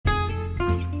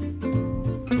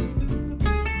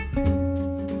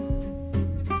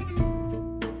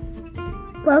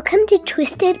Welcome to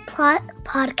Twisted Plot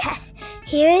Podcast.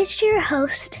 Here is your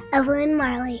host, Evelyn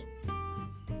Marley.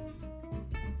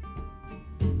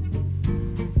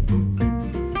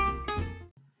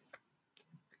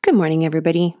 Good morning,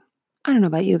 everybody. I don't know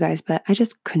about you guys, but I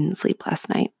just couldn't sleep last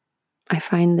night. I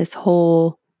find this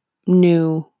whole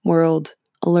new world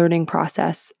a learning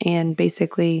process, and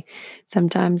basically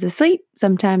sometimes I sleep,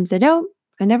 sometimes I don't.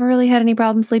 I never really had any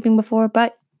problems sleeping before,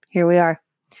 but here we are.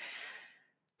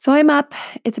 So I'm up.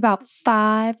 It's about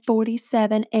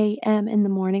 5:47 a.m. in the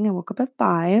morning. I woke up at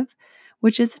 5,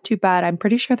 which isn't too bad. I'm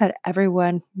pretty sure that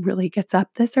everyone really gets up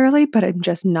this early, but I'm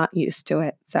just not used to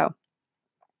it. So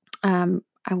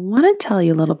I want to tell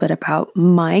you a little bit about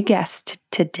my guest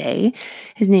today.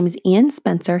 His name is Ian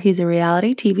Spencer. He's a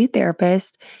reality TV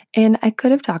therapist, and I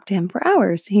could have talked to him for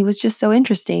hours. He was just so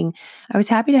interesting. I was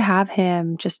happy to have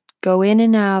him just go in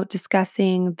and out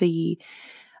discussing the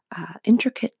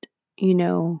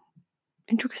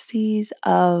intricacies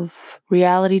of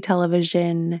reality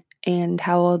television and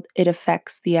how it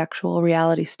affects the actual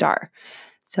reality star.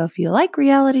 So if you like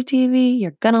reality TV,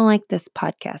 you're going to like this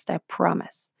podcast, I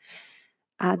promise.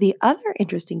 The other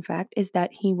interesting fact is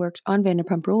that he worked on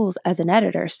Vanderpump Rules as an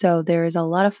editor. So there's a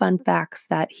lot of fun facts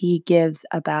that he gives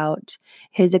about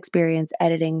his experience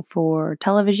editing for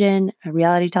television,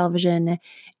 reality television,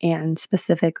 and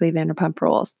specifically Vanderpump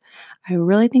Rules. I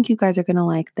really think you guys are going to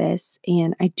like this.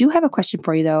 And I do have a question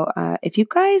for you, though. If you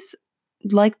guys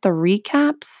like the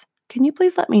recaps, can you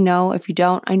please let me know if you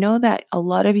don't? I know that a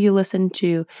lot of you listen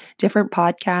to different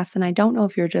podcasts, and I don't know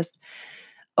if you're just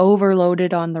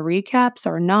overloaded on the recaps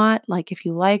or not. Like, if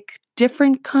you like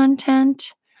different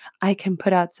content, I can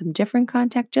put out some different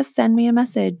content. Just send me a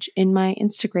message in my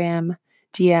Instagram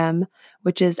DM,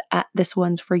 which is at This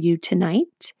One's For You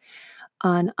Tonight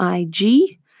on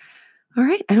IG. All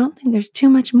right, I don't think there's too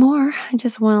much more. I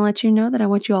just want to let you know that I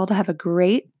want you all to have a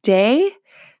great day.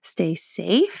 Stay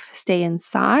safe, stay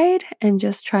inside, and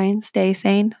just try and stay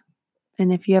sane.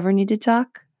 And if you ever need to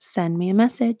talk, send me a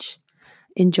message.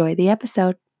 Enjoy the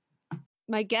episode.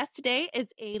 My guest today is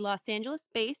a Los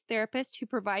Angeles-based therapist who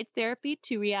provides therapy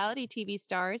to reality TV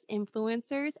stars,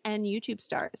 influencers, and YouTube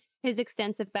stars. His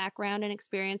extensive background and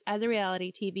experience as a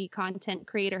reality TV content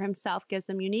creator himself gives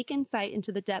him unique insight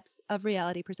into the depths of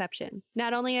reality perception.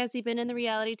 Not only has he been in the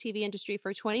reality TV industry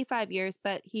for 25 years,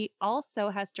 but he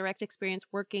also has direct experience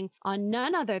working on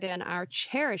none other than our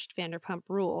cherished Vanderpump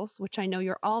Rules, which I know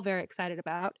you're all very excited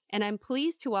about. And I'm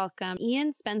pleased to welcome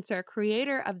Ian Spencer,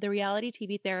 creator of the reality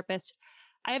TV therapist.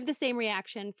 I have the same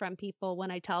reaction from people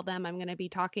when I tell them I'm going to be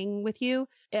talking with you.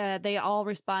 They all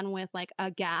respond with like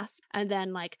a gasp and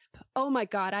then like, oh my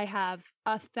God, I have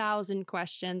 1,000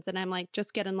 questions. And I'm like,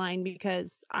 just get in line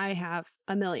because I have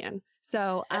a million.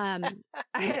 So I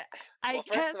well,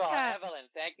 first of all, Evelyn,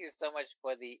 thank you so much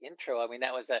for the intro. I mean,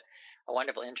 that was a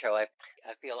wonderful intro. I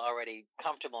feel already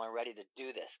comfortable and ready to do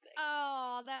this thing.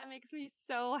 Oh, that makes me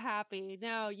so happy.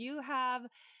 No, you have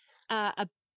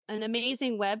an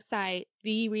amazing website,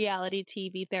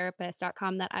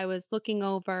 therealitytvtherapist.com, that I was looking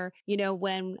over,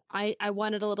 when I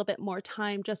wanted a little bit more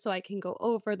time just so I can go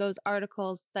over those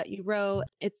articles that you wrote.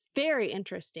 It's very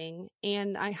interesting.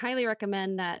 And I highly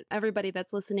recommend that everybody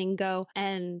that's listening go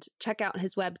and check out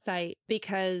his website,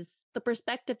 because the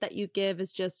perspective that you give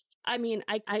is just, I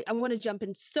want to jump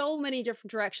in so many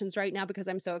different directions right now because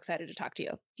I'm so excited to talk to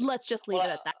you. Let's just leave it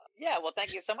at that. Yeah, well,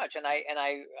 thank you so much, and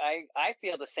I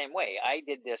feel the same way. I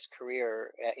did this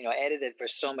career, I edited for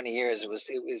so many years. It was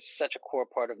such a core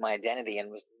part of my identity,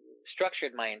 and was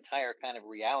structured my entire kind of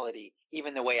reality,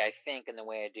 even the way I think and the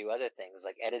way I do other things.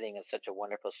 Like, editing is such a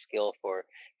wonderful skill for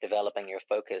developing your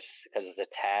focus, because it's a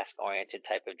task-oriented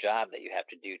type of job that you have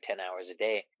to do 10 hours a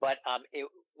day. But it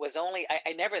was only,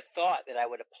 I never thought that I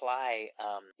would apply,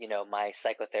 my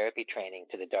psychotherapy training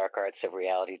to the dark arts of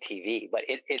reality TV. But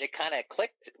it kind of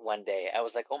clicked one day. I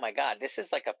was like, oh my God, this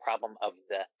is like a problem of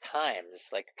the times.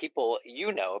 Like, people,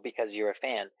 because you're a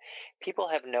fan, people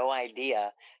have no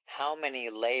idea how many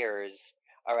layers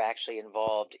are actually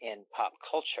involved in pop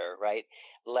culture, right?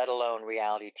 Let alone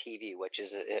reality TV, which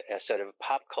is a sort of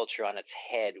pop culture on its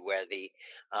head, where the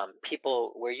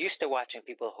we're used to watching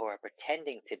people who are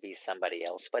pretending to be somebody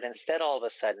else, but instead all of a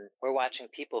sudden we're watching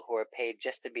people who are paid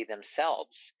just to be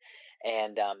themselves.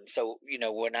 And so,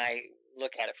 when I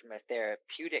look at it from a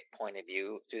therapeutic point of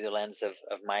view through the lens of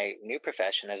my new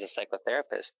profession as a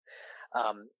psychotherapist,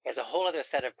 there's a whole other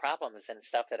set of problems and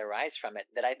stuff that arise from it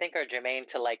that I think are germane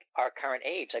to like our current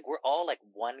age. Like we're all like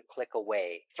one click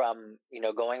away from,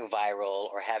 going viral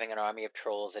or having an army of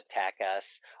trolls attack us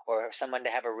or someone to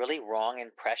have a really wrong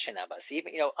impression of us.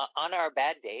 Even, on our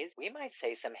bad days, we might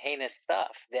say some heinous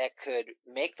stuff that could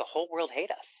make the whole world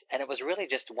hate us. And it was really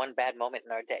just one bad moment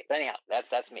in our day. But anyhow,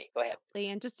 that's me. Go ahead.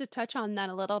 And just to touch on that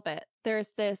a little bit,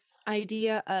 there's this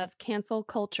idea of cancel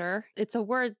culture. It's a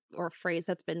word or phrase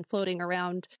that's been floating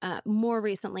around more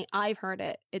recently. I've heard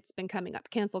it. It's been coming up.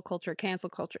 Cancel culture, cancel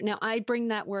culture. Now, I bring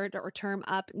that word or term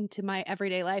up into my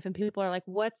everyday life and people are like,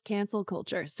 what's cancel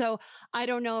culture? So I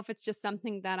don't know if it's just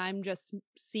something that I'm just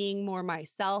seeing more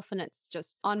myself and it's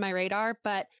just on my radar.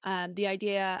 But the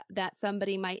idea that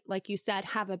somebody might, like you said,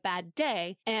 have a bad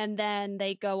day and then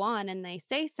they go on and they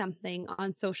say something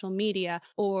on social media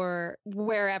or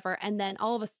wherever. And then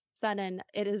all of a sudden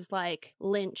it is like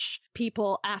lynch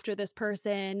people after this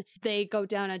person. They go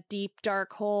down a deep,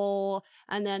 dark hole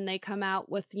and then they come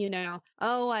out with,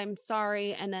 oh, I'm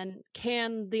sorry. And then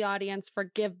can the audience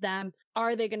forgive them?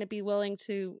 Are they going to be willing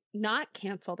to not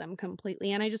cancel them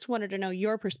completely? And I just wanted to know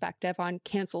your perspective on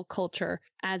cancel culture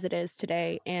as it is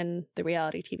today in the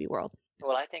reality TV world.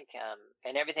 Well, I think,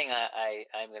 and everything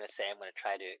I'm going to say, I'm going to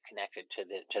try to connect it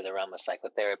to the realm of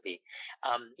psychotherapy.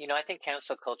 I think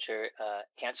cancel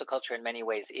culture in many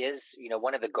ways is,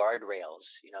 one of the guardrails.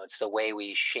 It's the way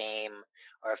we shame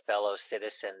our fellow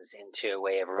citizens into a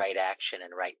way of right action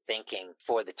and right thinking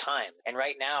for the time. And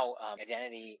right now,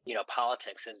 identity,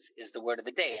 politics is the word of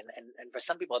the day. And for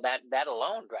some people, that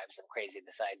alone drives them crazy.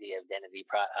 This idea of identity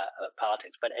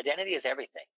politics, but identity is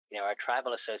everything. Our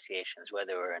tribal associations,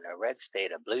 whether we're in a red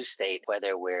state, a blue state,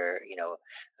 whether we're,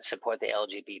 support the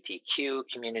LGBTQ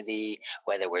community,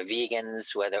 whether we're vegans,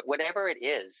 whatever it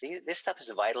is, this stuff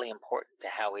is vitally important to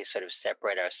how we sort of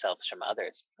separate ourselves from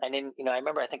others. And I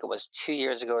remember, I think it was 2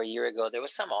 years ago or a year ago, there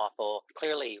was some awful,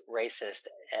 clearly racist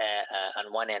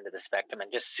on one end of the spectrum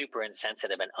and just super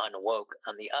insensitive and unwoke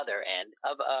on the other end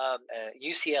of a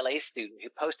UCLA student who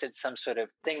posted some sort of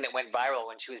thing that went viral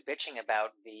when she was bitching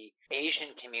about the Asian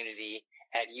community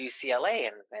at UCLA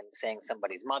and saying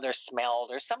somebody's mother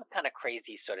smelled or some kind of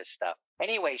crazy sort of stuff.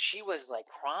 Anyway, she was like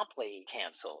promptly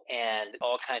canceled and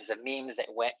all kinds of memes that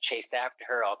chased after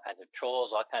her, all kinds of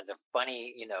trolls, all kinds of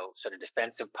funny, sort of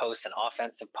defensive posts and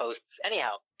offensive posts.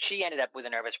 Anyhow, she ended up with a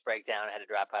nervous breakdown, had to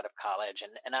drop out of college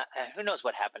and who knows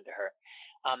what happened to her.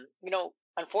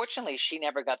 Unfortunately, she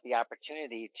never got the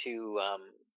opportunity to,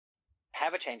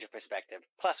 have a change of perspective.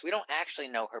 Plus, we don't actually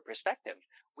know her perspective.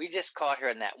 We just caught her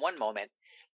in that one moment.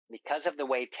 Because of the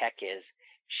way tech is,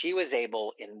 she was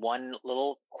able in one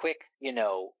little quick, I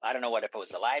don't know what, if it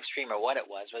was a live stream or what it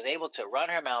was able to run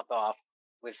her mouth off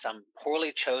with some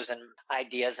poorly chosen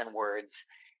ideas and words.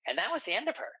 And that was the end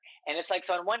of her. And it's like,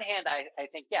 so on one hand, I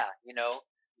think,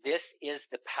 this is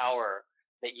the power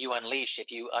that you unleash if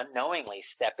you unknowingly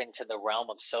step into the realm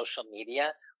of social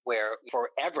media where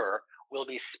forever we'll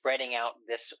be spreading out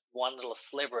this one little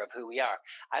sliver of who we are.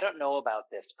 I don't know about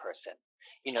this person.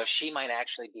 She might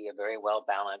actually be a very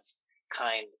well-balanced,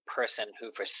 kind person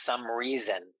who, for some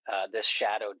reason, this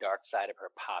shadow dark side of her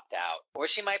popped out. Or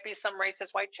she might be some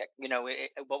racist white chick,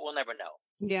 but we'll never know.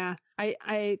 Yeah,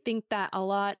 I think that a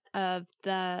lot of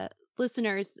the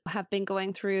listeners have been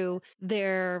going through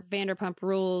their Vanderpump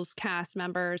Rules cast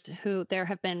members who there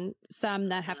have been some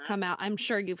that have come out. I'm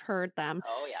sure you've heard them.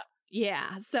 Oh, yeah.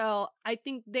 Yeah. So I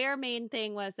think their main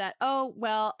thing was that, oh,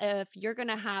 well, if you're going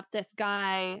to have this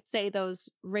guy say those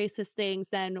racist things,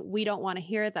 then we don't want to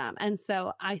hear them. And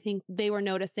so I think they were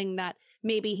noticing that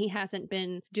maybe he hasn't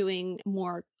been doing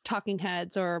more talking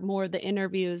heads or more of the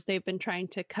interviews. They've been trying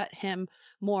to cut him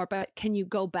more. But can you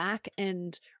go back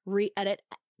and re-edit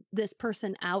this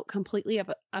person out completely of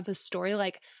a story?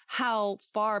 Like, how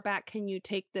far back can you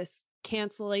take this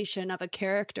cancellation of a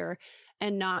character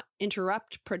and not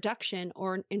interrupt production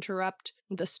or interrupt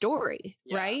the story,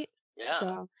 right? Yeah.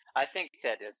 So I think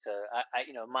that it's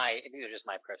these are just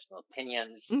my personal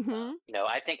opinions. Mm-hmm.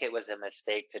 I think it was a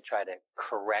mistake to try to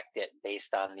correct it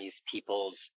based on these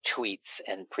people's tweets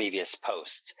and previous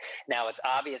posts. Now, it's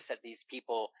obvious that these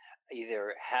people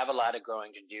either have a lot of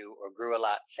growing to do or grew a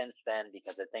lot since then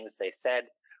because the things they said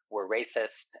were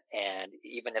racist. And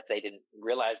even if they didn't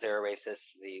realize they were racist,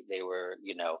 they were,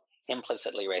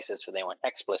 implicitly racist or they weren't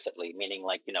explicitly, meaning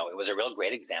like, it was a real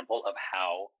great example of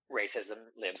how racism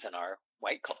lives in our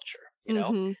white culture,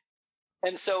 Mm-hmm.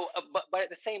 And so, but at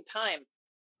the same time,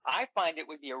 I find it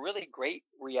would be a really great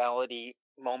reality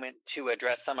moment to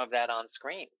address some of that on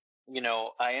screen.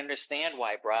 I understand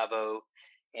why Bravo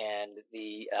and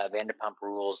the Vanderpump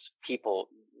Rules people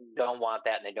don't want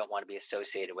that and they don't want to be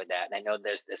associated with that. And I know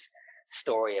there's this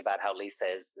story about how Lisa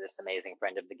is this amazing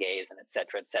friend of the gays and et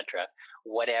cetera,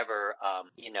 whatever,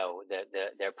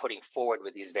 they're putting forward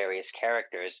with these various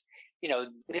characters.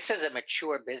 This is a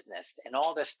mature business and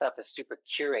all this stuff is super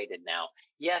curated now.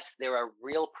 Yes, there are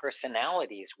real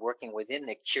personalities working within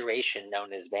the curation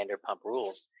known as Vanderpump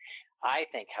Rules. I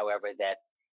think, however, that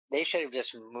they should have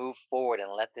just moved forward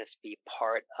and let this be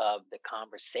part of the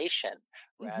conversation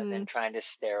rather than trying to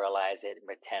sterilize it and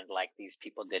pretend like these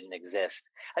people didn't exist.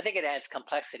 I think it adds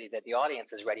complexity that the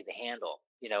audience is ready to handle,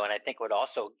 and I think it would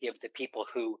also give the people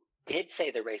who did say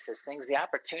the racist things the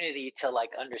opportunity to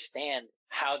understand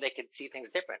how they could see things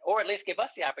different, or at least give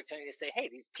us the opportunity to say, hey,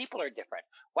 these people are different.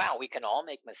 Wow, we can all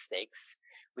make mistakes.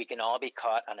 We can all be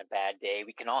caught on a bad day.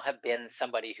 We can all have been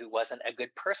somebody who wasn't a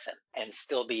good person and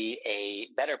still be a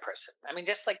better person. I mean,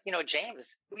 just like, James,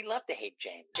 we love to hate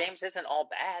James. James isn't all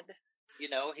bad.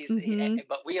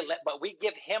 But we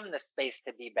give him the space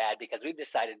to be bad because we've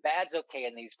decided bad's okay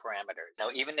in these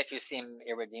parameters. Even if you seem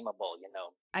irredeemable,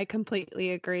 I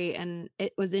completely agree. And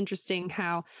it was interesting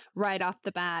how right off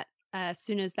the bat, as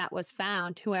soon as that was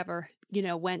found, whoever,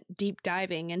 went deep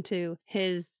diving into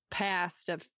his past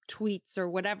of tweets or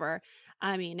whatever.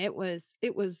 I mean, it was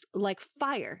like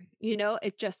fire,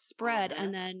 it just spread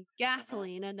and then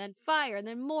gasoline and then fire and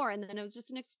then more. And then it was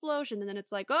just an explosion. And then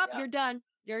it's like, oh, you're done.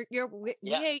 We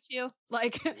hate you.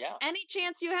 Any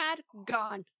chance you had,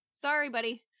 gone. Sorry,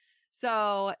 buddy.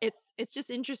 So it's just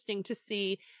interesting to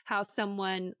see how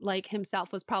someone like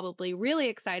himself was probably really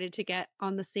excited to get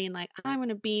on the scene. Like, I'm going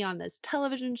to be on this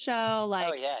television show.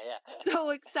 Like,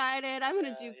 so excited. I'm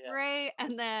going to do great.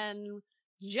 And then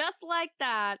just like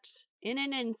that, in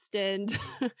an instant,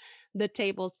 the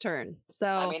tables turn. So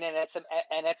I mean, and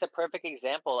it's a perfect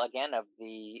example again of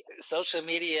the social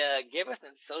media giveth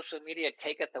and social media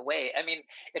taketh away. I mean,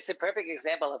 it's a perfect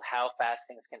example of how fast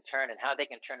things can turn and how they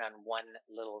can turn on one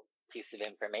little piece of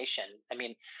information. I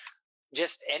mean,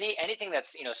 just anything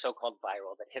that's so-called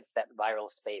viral, that hits that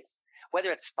viral space,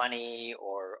 whether it's funny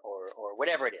or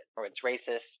whatever it is, or it's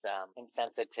racist,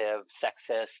 insensitive,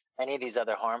 sexist, any of these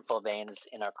other harmful veins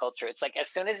in our culture. It's like as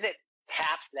soon as it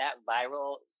taps that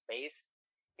viral space,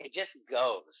 it just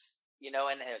goes,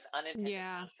 and there's unintended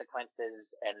consequences,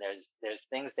 and there's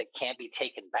things that can't be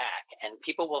taken back, and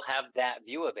people will have that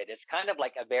view of it. It's kind of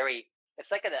like it's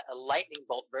like a lightning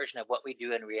bolt version of what we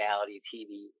do in reality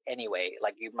TV anyway.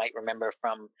 Like you might remember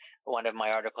from one of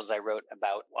my articles I wrote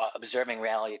about observing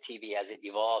reality TV as it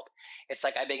evolved. It's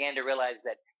like I began to realize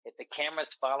that if the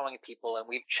camera's following people and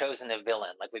we've chosen a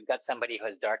villain, like we've got somebody who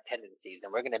has dark tendencies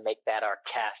and we're going to make that our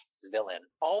cast's villain,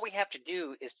 all we have to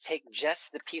do is take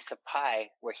just the piece of pie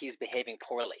where he's behaving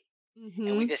poorly.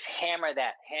 And we just hammer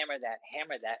that.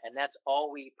 And that's all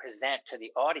we present to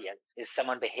the audience is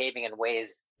someone behaving in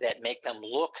ways that make them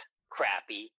look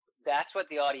crappy. That's what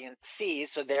the audience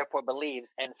sees, so therefore believes.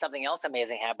 And something else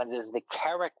amazing happens is the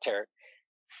character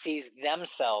sees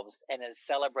themselves and is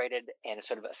celebrated, and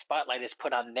sort of a spotlight is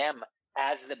put on them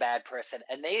as the bad person.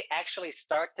 And they actually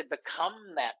start to become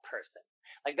that person.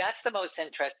 Like that's the most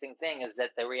interesting thing, is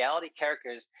that the reality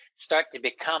characters start to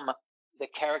become the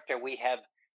character we have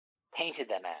painted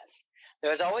them as.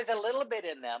 There's always a little bit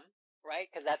in them, right?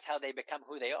 Because that's how they become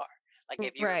who they are. Like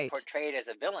if you're portrayed as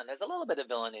a villain, there's a little bit of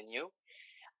villain in you.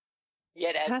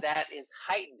 Yet as that is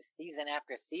heightened season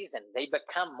after season, they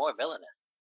become more villainous.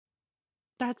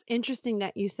 That's interesting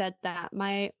that you said that.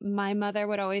 My mother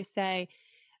would always say,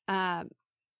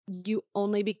 you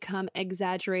only become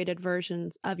exaggerated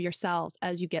versions of yourselves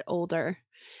as you get older.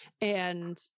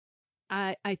 And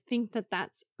I think that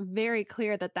that's very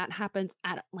clear that happens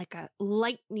at like a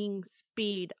lightning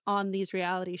speed on these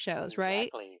reality shows, right?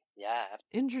 Exactly. Yeah.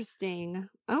 Interesting.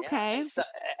 Okay. Yeah. So,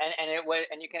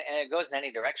 it goes in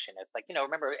any direction. It's like,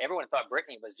 remember everyone thought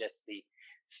Britney was just the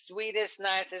sweetest,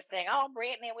 nicest thing. Oh,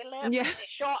 Britney, we love Britney.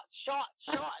 Shot.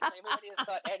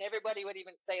 And everybody would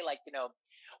even say like,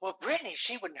 well, Britney,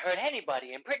 she wouldn't hurt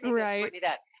anybody, and Britney this, Britney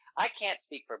that. I can't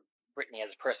speak for Britney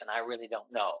as a person. I really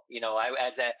don't know.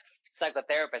 As a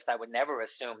psychotherapist, I would never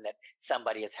assume that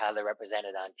somebody is how they're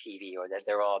represented on TV, or that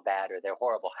they're all bad or they're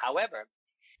horrible. However,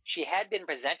 she had been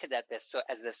presented as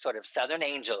this sort of Southern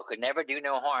angel who could never do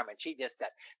no harm, and she just got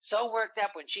so worked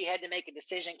up when she had to make a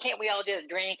decision. Can't we all just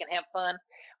drink and have fun?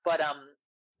 But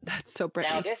that's so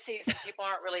Britney. Now this season, people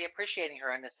aren't really appreciating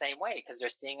her in the same way because they're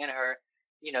seeing in her,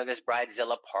 this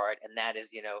bridezilla part, and that is,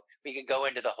 we could go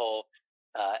into the whole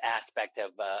aspect of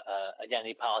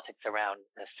identity politics around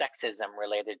sexism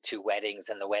related to weddings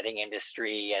and the wedding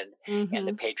industry and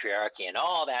the patriarchy and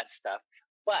all that stuff.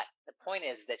 But the point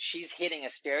is that she's hitting a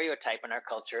stereotype in our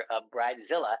culture of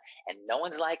bridezilla, and no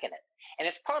one's liking it. And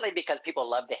it's partly because people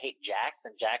love to hate Jax,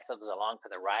 and Jax goes along for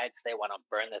the ride, so they want to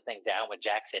burn the thing down with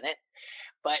Jax in it.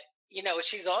 But,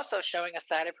 she's also showing a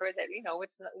side of her that,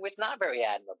 it's not very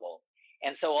admirable.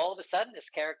 And so all of a sudden, this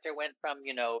character went from,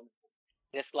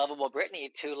 this lovable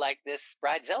Brittany to like this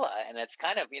bridezilla. And it's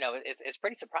kind of, it's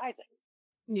pretty surprising.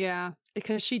 Yeah,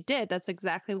 because she did. That's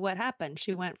exactly what happened.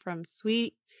 She went from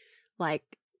sweet, like,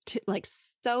 to like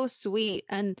so sweet,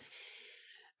 and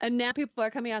now people are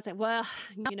coming out saying, "Well,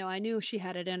 I knew she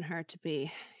had it in her to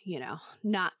be,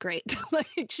 not great.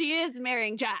 Like she is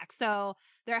marrying Jack, so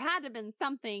there had to have been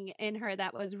something in her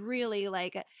that was really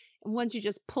like." Once you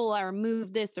just pull or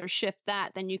move this or shift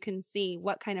that, then you can see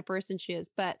what kind of person she is.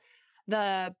 But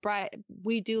the bride,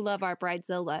 we do love our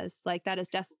bridezillas. Like that is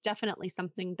definitely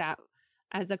something that,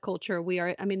 as a culture, we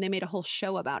are. I mean, they made a whole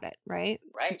show about it, right?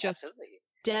 Right, Just absolutely.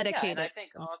 dedicated. Yeah, and I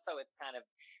think also it's kind of,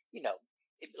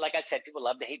 like I said, people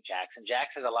love to hate Jax, and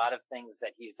Jax has a lot of things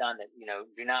that he's done that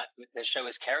do not that show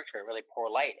his character in really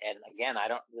poor light. And again, I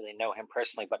don't really know him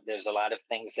personally, but there's a lot of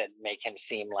things that make him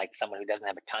seem like someone who doesn't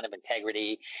have a ton of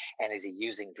integrity. And is he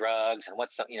using drugs? And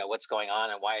what's going on?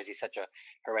 And why is he such a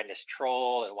horrendous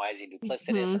troll? And why is he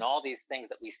duplicitous? And all these things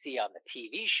that we see on the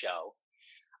TV show.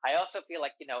 I also feel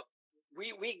like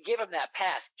we give him that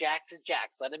pass. Jax is Jax.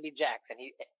 Let him be Jax.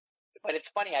 But it's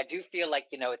funny. I do feel like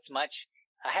it's much.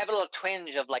 I have a little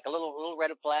twinge of like a little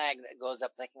red flag that goes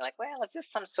up, thinking like, well, is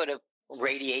this some sort of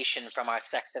radiation from our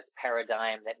sexist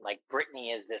paradigm that like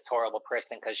Brittany is this horrible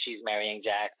person because she's marrying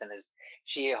Jax, and is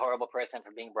she a horrible person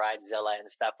for being bridezilla and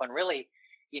stuff? When really,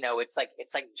 it's like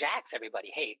Jax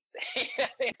everybody hates,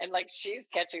 and like she's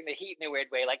catching the heat in a weird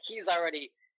way. Like he's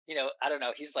already, I don't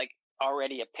know, he's like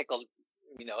already a pickle.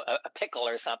 A pickle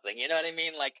or something. You know what I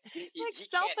mean? Like he's like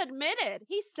self-admitted.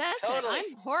 He says totally.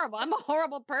 I'm horrible. I'm a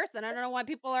horrible person. I don't know why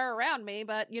people are around me,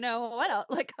 but what else?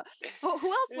 Like who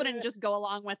else wouldn't just go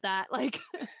along with that? Like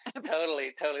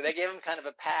totally. They give him kind of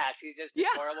a pass. He's just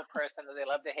a horrible person that they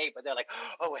love to hate, but they're like,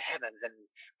 oh heavens. And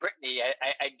Brittany,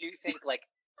 I do think like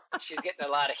she's getting a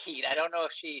lot of heat. I don't know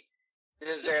if she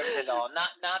deserves it all. Not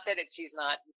that she's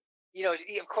not.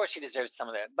 Of course she deserves some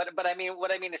of it. But I mean,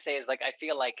 what I mean to say is like I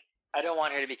feel like. I don't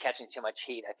want her to be catching too much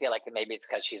heat. I feel like maybe it's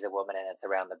because she's a woman and it's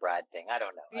around the bride thing. I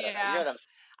don't know. I don't know. You know what I'm saying?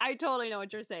 I totally know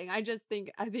what you're saying. I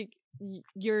think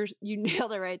you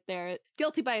nailed it right there.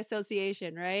 Guilty by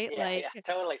association, right? Yeah, like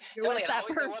totally. Always that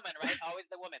person. The woman, right? Always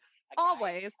the woman.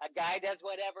 Always. A guy does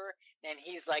whatever, and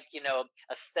he's like,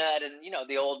 a stud, and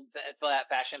the old flat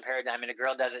fashion paradigm, and a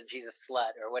girl does it, and she's a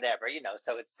slut or whatever,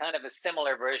 So it's kind of a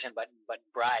similar version, but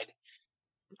bride.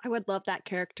 I would love that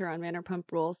character on Vanderpump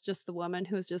Rules, just the woman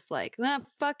who's just like,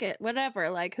 fuck it, whatever.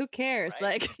 Like, who cares? Right.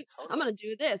 Like, totally. I'm going to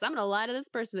do this. I'm going to lie to this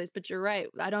person. But you're right.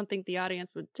 I don't think the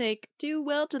audience would take too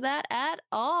well to that at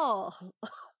all.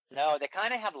 No, they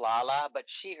kind of have Lala, but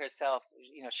she herself,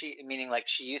 meaning like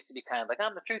she used to be kind of like,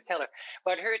 I'm the truth teller.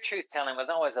 But her truth telling was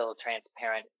always a little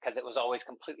transparent because it was always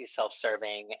completely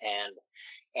self-serving.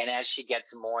 And as she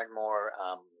gets more and more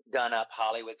done up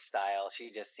Hollywood style,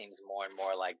 she just seems more and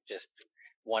more like just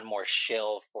one more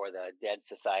shill for the dead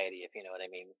society, if you know what I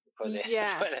mean,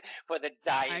 for the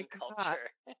dying culture.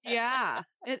 Yeah,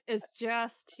 it is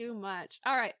just too much.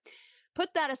 All right, put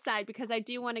that aside because I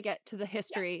do want to get to the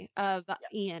history of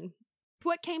Ian.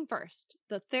 What came first,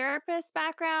 the therapist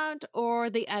background or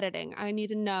the editing? I need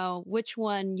to know which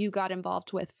one you got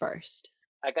involved with first.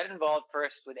 I got involved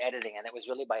first with editing, and it was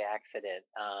really by accident.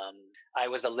 I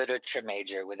was a literature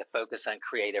major with a focus on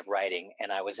creative writing,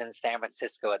 and I was in San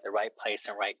Francisco at the right place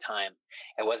and right time.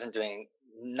 I wasn't doing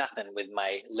nothing with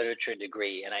my literature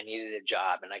degree, and I needed a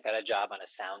job, and I got a job on a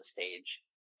sound stage.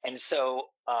 And so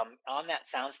on that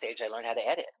sound stage, I learned how to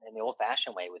edit in the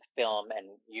old-fashioned way with film and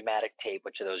U-matic tape,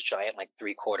 which are those giant, like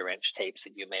 3/4-inch tapes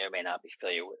that you may or may not be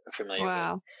familiar with.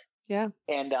 Wow. Yeah.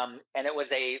 And it was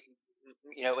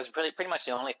it was pretty much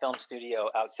the only film studio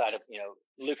outside of,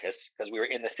 Lucas, because we were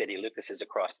in the city. Lucas is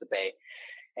across the bay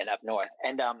and up north.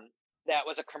 And that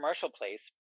was a commercial place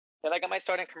that I got my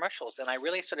start in commercials. And I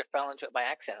really sort of fell into it by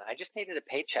accident. I just needed a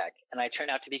paycheck, and I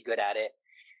turned out to be good at it.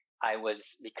 I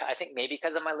think maybe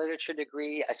because of my literature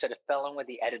degree, I sort of fell in with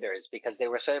the editors because they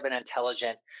were sort of an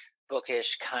intelligent,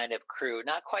 bookish kind of crew.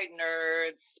 Not quite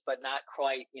nerds, but not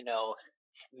quite,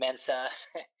 Mensa.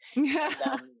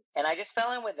 And I just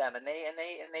fell in with them, and they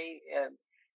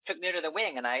took me to the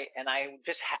wing, and I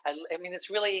mean, it's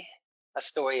really, a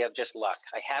story of just luck.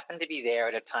 I happened to be there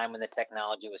at a time when the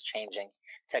technology was changing.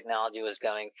 Technology was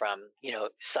going from,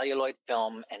 celluloid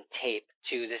film and tape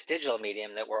to this digital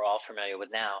medium that we're all familiar with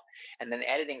now. And an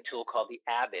editing tool called the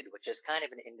Avid, which is kind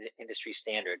of an industry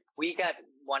standard. We got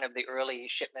one of the early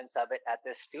shipments of it at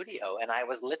this studio. And I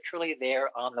was literally there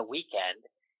on the weekend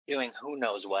doing who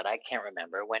knows what, I can't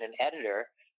remember, when an editor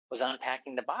was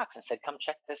unpacking the box and said, come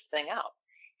check this thing out.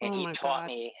 And he taught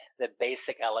me the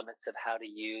basic elements of how to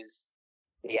use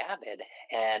the Avid.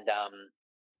 And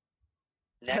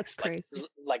That's crazy.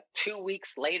 Like 2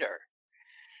 weeks later,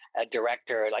 a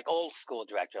director, like old school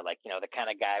director, like, the kind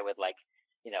of guy with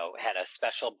had a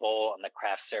special bowl on the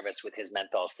craft service with his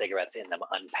menthol cigarettes in them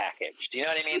unpackaged. Do you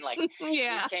know what I mean? Like,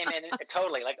 yeah. He came in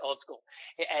totally like old school.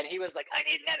 And he was like, I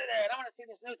need an editor and I want to see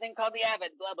this new thing called the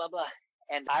Avid, blah, blah, blah.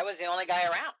 And I was the only guy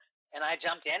around. And I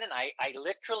jumped in and I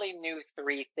literally knew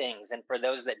 3 things. And for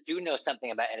those that do know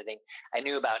something about editing, I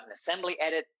knew about an assembly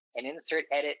edit, an insert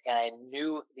edit, and I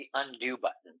knew the undo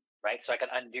button, right? So I could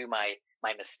undo my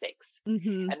mistakes.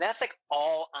 Mm-hmm. And that's like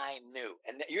all I knew.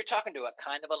 And you're talking to a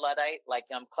kind of a Luddite, like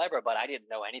I'm clever, but I didn't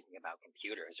know anything about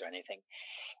computers or anything.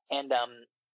 And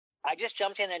I just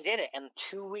jumped in and did it. And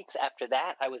 2 weeks after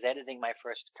that, I was editing my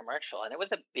first commercial. And it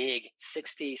was a big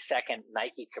 60-second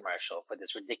Nike commercial for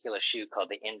this ridiculous shoe called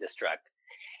the Indestruct.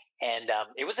 And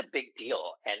it was a big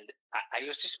deal. And I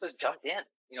was jumped in.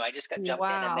 I just got jumped in.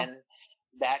 And then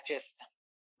that just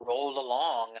rolled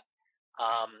along.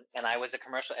 And I was a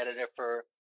commercial editor for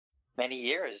many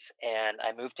years. And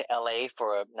I moved to LA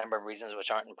for a number of reasons which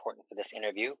aren't important for this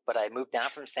interview. But I moved down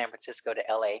from San Francisco to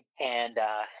LA. And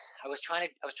I was trying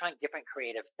different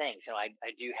creative things.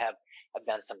 I've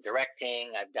done some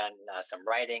directing, I've done some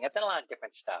writing, I've done a lot of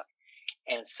different stuff.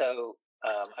 And so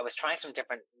I was trying some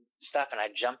different stuff and I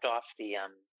jumped off the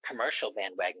commercial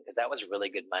bandwagon because that was really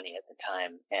good money at the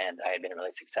time. And I had been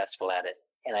really successful at it.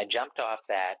 And I jumped off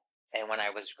that. And when I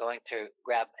was going to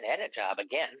grab an edit job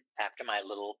again, after my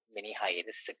little mini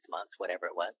hiatus, 6 months, whatever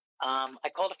it was, I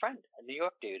called a friend, a New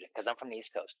York dude, because I'm from the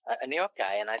East Coast, a New York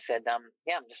guy. And I said,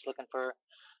 yeah, I'm just looking for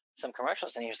some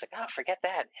commercials. And he was like, oh, forget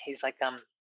that. He's like,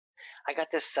 I got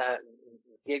this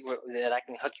gig that I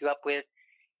can hook you up with.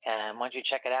 And why don't you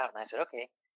check it out? And I said, okay.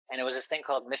 And it was this thing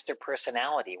called Mr.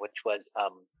 Personality, which was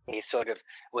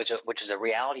which is a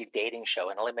reality dating show,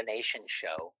 an elimination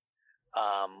show,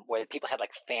 where people had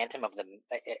like Phantom of the.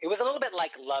 It was a little bit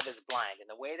like Love Is Blind, and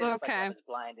the way that it's like Love Is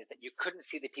Blind is that you couldn't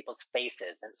see the people's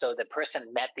faces, and so the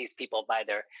person met these people by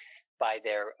their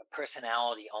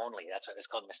personality only. That's why it was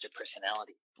called Mr.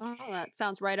 Personality. Oh, that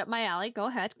sounds right up my alley. Go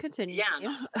ahead, continue.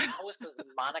 Yeah, the host was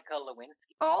Monica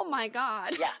Lewinsky. Oh my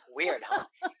God. Yeah, weird, huh?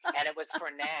 And it was for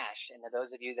Nash. And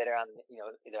those of you that are on,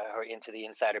 that are into the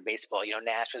insider baseball,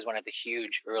 Nash was one of the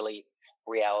huge early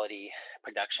reality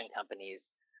production companies.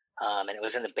 And it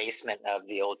was in the basement of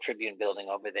the old Tribune building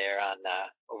over there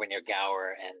over near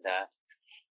Gower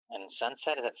and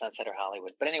Sunset. Is that Sunset or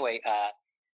Hollywood? But anyway,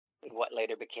 what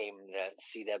later became the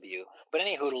CW. But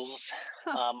any hoodles,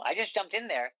 I just jumped in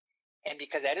there, and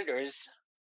because editors,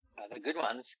 the good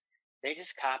ones, they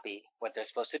just copy what they're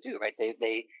supposed to do, right?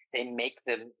 They make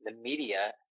the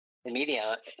media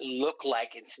look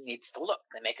like it needs to look.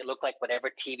 They make it look like whatever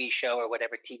TV show or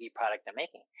whatever TV product they're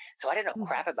making. So I didn't know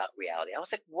crap about reality. I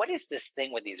was like, what is this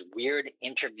thing with these weird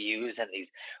interviews and these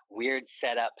weird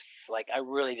setups? Like, I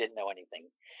really didn't know anything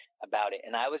about it.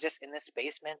 And I was just in this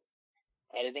basement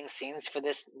editing scenes for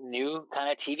this new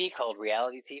kind of TV called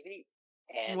reality TV.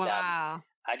 And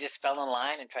I just fell in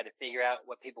line and tried to figure out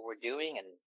what people were doing and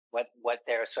what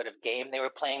their sort of game they were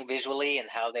playing visually and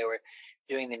how they were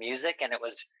doing the music. And it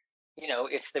was,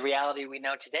 it's the reality we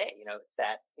know today. It's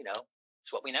that,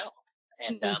 it's what we know.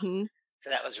 And so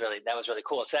that was really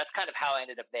cool. So that's kind of how I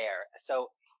ended up there. So,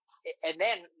 and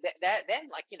then then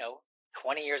like,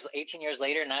 20 years, 18 years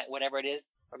later, not whatever it is,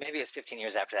 or maybe it was 15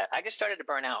 years after that, I just started to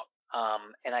burn out.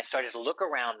 And I started to look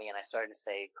around me and I started to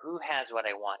say, who has what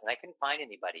I want? And I couldn't find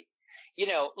anybody.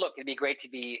 Look, it'd be great to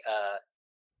be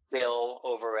Bill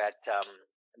over at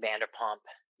Vanderpump.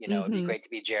 It'd be great to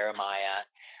be Jeremiah.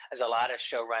 There's a lot of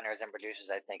showrunners and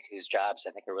producers, I think, whose jobs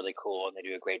I think are really cool and they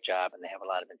do a great job and they have a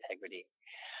lot of integrity.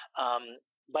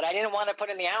 But I didn't want to put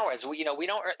in the hours. We don't.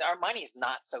 Our money's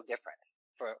not so different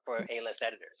for A-list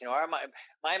editors.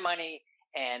 My money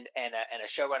and a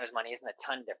showrunner's money isn't a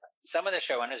ton different. Some of the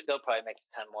showrunners, Bill probably makes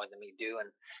a ton more than we do, and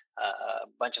a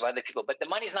bunch of other people. But the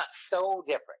money's not so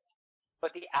different.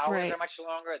 But the hours are much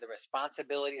longer, the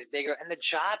responsibility is bigger, and the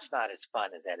job's not as fun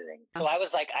as editing. So I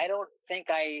was like, I don't think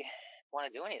I want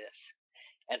to do any of this.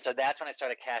 And so that's when I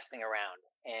started casting around.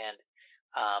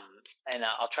 And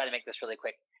I'll try to make this really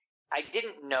quick. I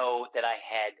didn't know that I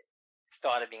had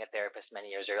thought of being a therapist many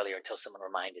years earlier until someone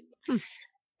reminded me. Hmm.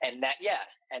 And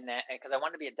because I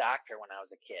wanted to be a doctor when I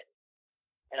was a kid.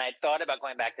 And I thought about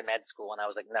going back to med school, and I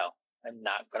was like, no, I'm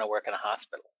not going to work in a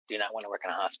hospital. Do not want to work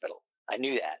in a hospital. I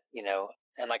knew that,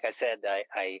 and like I said,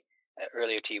 I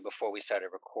earlier to you before we started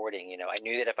recording, I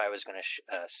knew that if I was going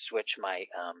to switch my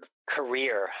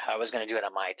career, I was going to do it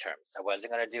on my terms. I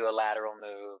wasn't going to do a lateral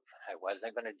move. I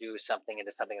wasn't going to do something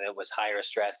into something that was higher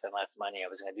stress and less money. I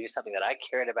was going to do something that I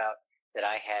cared about, that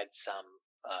I had some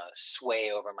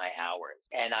sway over my hours.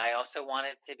 And I also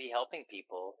wanted to be helping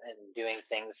people and doing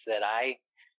things that I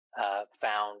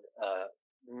found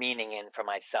meaning in for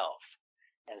myself.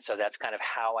 And so that's kind of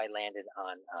how I landed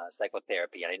on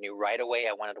psychotherapy. And I knew right away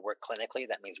I wanted to work clinically.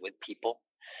 That means with people.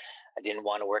 I didn't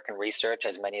want to work in research,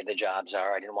 as many of the jobs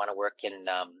are. I didn't want to work in,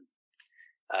 a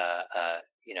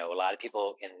lot of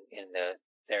people in the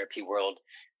therapy world,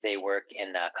 they work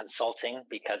in consulting,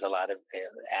 because a lot of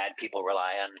ad people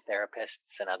rely on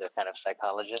therapists and other kind of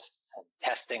psychologists. And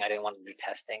testing, I didn't want to do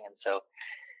testing. And so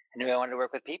I knew I wanted to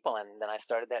work with people, and then I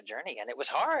started that journey, and it was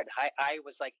hard. I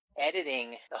was like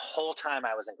editing the whole time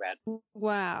I was in grad school.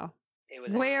 Wow. It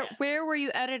was where were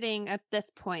you editing at this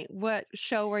point? What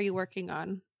show were you working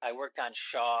on? I worked on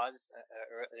Shaw's,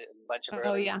 a bunch of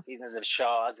early seasons of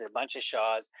Shaw's, a bunch of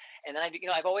Shaw's, and then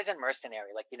I've always been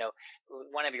mercenary. Like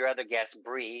one of your other guests,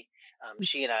 Bree,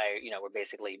 she and I,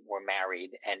 were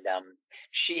married, and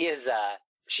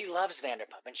she loves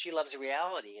Vanderpump, and she loves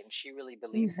reality, and she really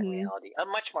believes in reality. I'm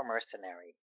much more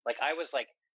mercenary. Like I was like,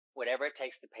 whatever it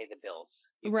takes to pay the bills.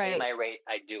 You pay my rate,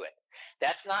 I do it.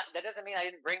 That doesn't mean I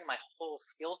didn't bring my whole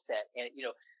skill set. And,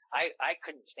 I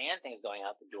couldn't stand things going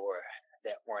out the door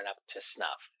that weren't up to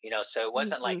snuff, so it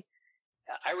wasn't like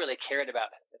I really cared about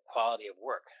the quality of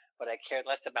work, but I cared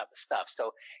less about the stuff.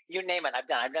 So you name it, I've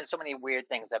done so many weird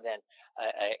things. I've done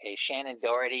a Shannon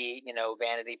Doherty,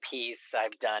 vanity piece.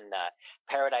 I've done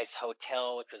Paradise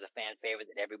Hotel, which was a fan favorite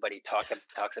that everybody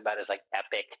talks about as like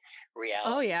epic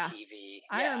reality TV.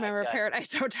 I remember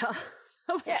Paradise Hotel.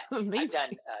 Amazing. I've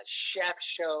done chef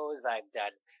shows. I've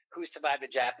done Who Survived the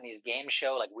Japanese Game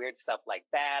Show, like weird stuff like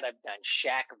that. I've done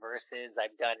Shaq Versus.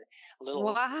 I've done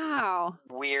little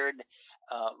weird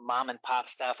mom and pop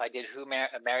stuff. I did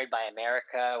Married by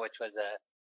America, which was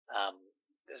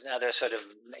there's another sort of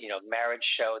marriage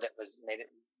show that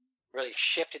really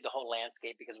shifted the whole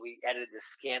landscape, because we edited this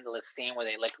scandalous scene where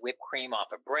they licked whipped cream off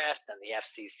a breast, and the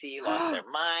FCC lost their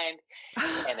mind,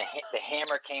 and the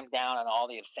hammer came down on all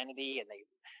the obscenity, and they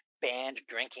banned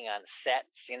drinking on sets.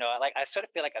 I sort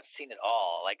of feel like I've seen it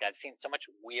all. Like I've seen so much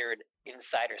weird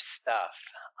insider stuff.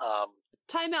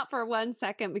 Time out for 1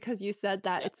 second, because you said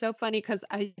that. It's so funny, because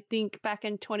I think back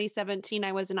in 2017,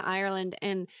 I was in Ireland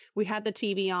and we had the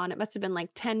TV on. It must have been like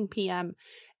 10 p.m.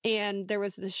 And there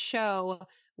was this show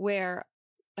where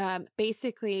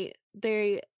basically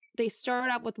they start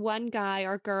out with one guy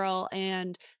or girl,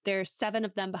 and there's 7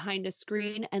 of them behind a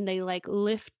screen, and they like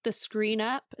lift the screen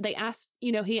up. They ask,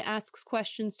 he asks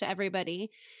questions to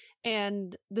everybody,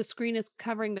 and the screen is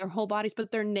covering their whole bodies, but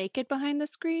they're naked behind the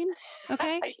screen.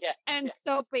 Okay.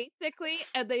 So basically,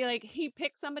 he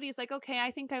picks somebody. He's like, okay, I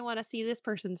think I want to see this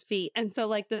person's feet. And so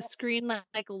like the screen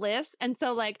like lifts. And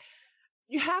so like,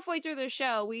 you halfway through the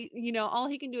show, all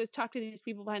he can do is talk to these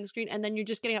people behind the screen, and then you're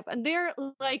just getting up, and they're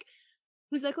like,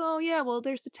 he's like, oh yeah, well,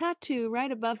 there's a tattoo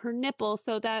right above her nipple,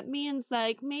 so that means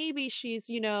like maybe she's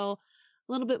a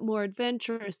little bit more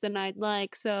adventurous than I'd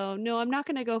like, so no, I'm not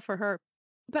going to go for her.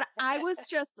 But I was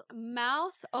just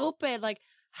mouth open, like,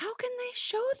 how can they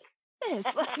show this?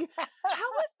 Like, how is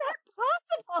that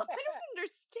possible? I don't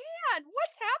understand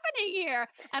what's happening here.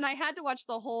 And I had to watch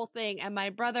the whole thing. And my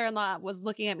brother-in-law was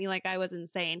looking at me like I was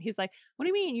insane. He's like, what do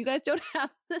you mean? You guys don't have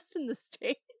this in the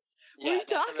States? What are you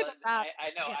talking about? I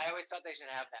know. Yeah. I always thought they should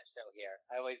have that show here.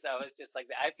 I was just like,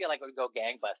 I feel like it would go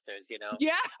gangbusters,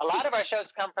 Yeah. A lot of our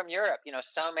shows come from Europe,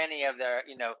 so many of their,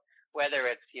 whether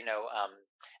it's,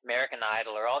 American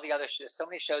Idol or all the other shows, so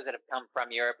many shows that have come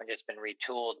from Europe and just been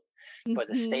retooled for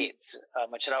the States,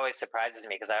 which it always surprises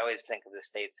me, because I always think of the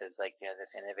States as like,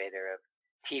 this innovator of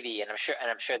TV, and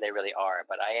I'm sure they really are,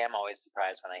 but I am always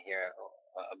surprised when I hear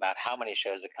about how many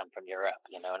shows that come from Europe,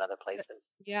 and other places.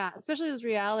 Yeah, especially those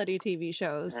reality TV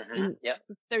shows.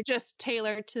 They're just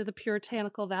tailored to the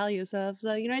puritanical values of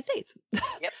the United States.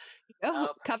 Yep.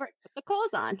 Covered with the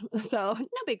clothes on. So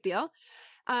no big deal.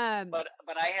 But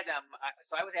I had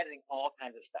so I was editing all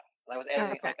kinds of stuff. I was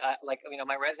editing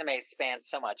my resume spans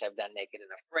so much. I've done Naked and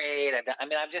Afraid.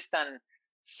 I've just done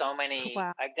so many.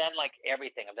 Wow. I've done like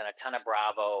everything. I've done a ton of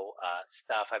Bravo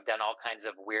stuff. I've done all kinds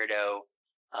of weirdo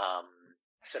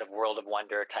sort of World of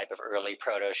Wonder type of early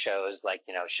proto shows, like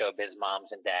Showbiz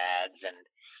Moms and Dads, and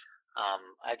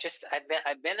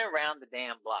I've been around the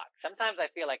damn block. Sometimes I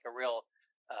feel like a real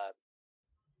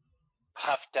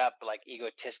puffed up, like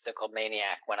egotistical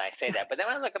maniac when I say that. But then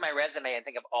when I look at my resume and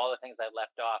think of all the things I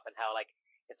left off and how like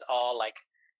it's all like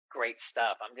great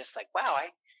stuff, I'm just like, wow,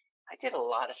 I did a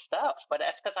lot of stuff. But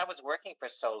that's because I was working for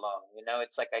so long.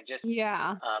 It's like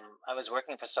I was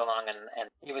working for so long, and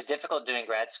it was difficult doing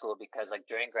grad school because like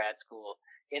during grad school,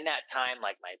 in that time,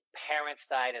 like my parents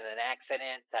died in an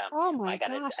accident. Oh my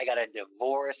gosh. I got a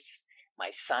divorce. My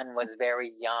son was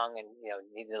very young and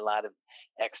needed a lot of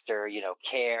extra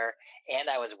care, and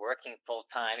I was working full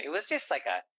time. It was just like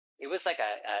I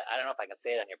don't know if I can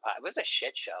say it on your pod. It was a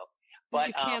shit show. But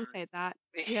you can say that.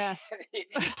 Yes.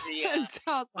 It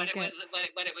sounds like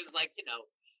but it was like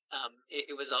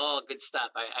it was all good stuff.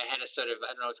 I had a sort of,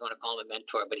 I don't know if you want to call him a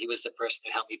mentor, but he was the person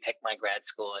who helped me pick my grad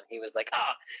school, and he was like,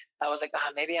 I was like,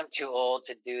 maybe I'm too old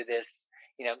to do this.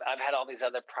 I've had all these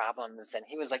other problems, and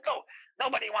he was like,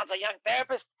 nobody wants a young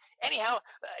therapist. Anyhow,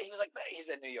 he was like, he's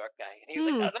a New York guy, and he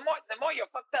was like, the more you're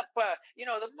fucked up, the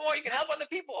more you can help other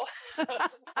people.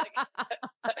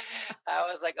 I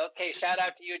was like, okay, shout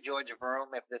out to you, George Vroom,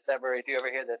 if you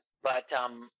ever hear this. But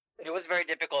it was very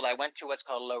difficult. I went to what's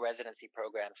called a low residency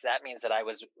program. So that means that I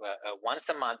was once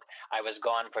a month, I was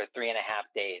gone for 3.5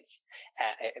 days,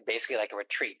 basically like a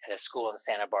retreat at a school in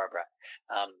Santa Barbara.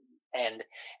 And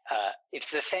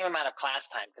it's the same amount of class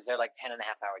time because they're like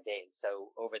 10.5-hour days. So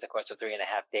over the course of 3.5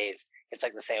 days, it's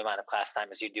like the same amount of class time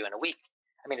as you do in a week.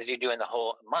 I mean, as you do in the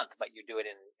whole month, but you do it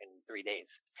in 3 days.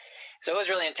 So it was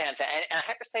really intense. And I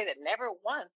have to say that never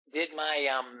once did my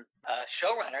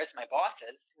showrunners, my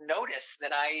bosses, notice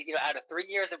that I, out of 3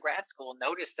 years of grad school,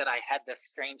 noticed that I had this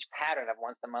strange pattern of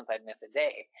once a month I'd miss a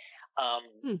day.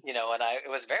 And it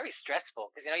was very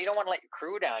stressful because, you don't want to let your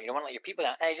crew down. You don't want to let your people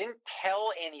down. And I didn't tell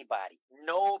anybody.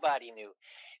 Nobody knew,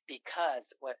 because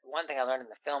one thing I learned in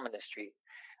the film industry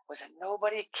was that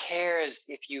nobody cares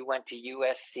if you went to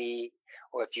USC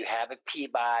or if you have a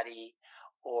Peabody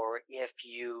or if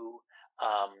you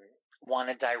want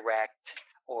to direct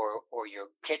or you're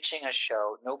pitching a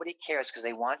show. Nobody cares because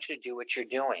they want you to do what you're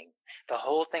doing. The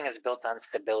whole thing is built on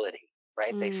stability,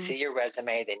 right? They see your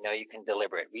resume. They know you can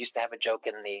deliver it. We used to have a joke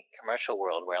in the commercial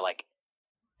world where like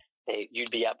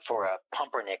you'd be up for a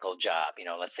pumpernickel job.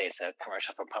 Let's say it's a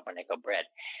commercial for pumpernickel bread.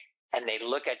 And they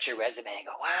look at your resume and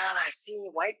go, well, I see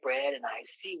white bread and I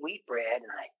see wheat bread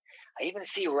and I even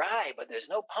see rye, but there's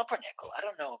no pumpernickel. I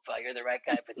don't know if you're the right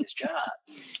guy for this job.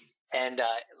 And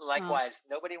likewise,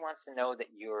 nobody wants to know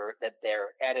that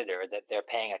their editor, that they're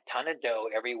paying a ton of dough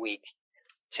every week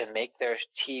to make their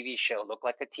TV show look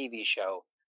like a TV show,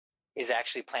 is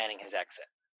actually planning his exit,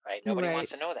 right? Nobody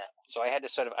wants to know that. So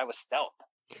I was stealth.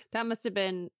 That must have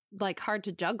been like hard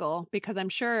to juggle, because I'm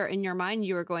sure in your mind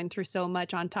you were going through so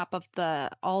much on top of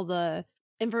all the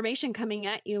information coming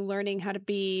at you, learning how to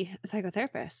be a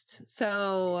psychotherapist.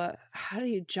 So how do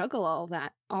you juggle all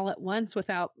that all at once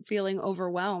without feeling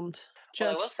overwhelmed? Well,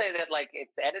 I will say that like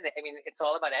it's editing. I mean, it's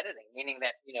all about editing, meaning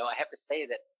that, I have to say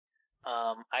that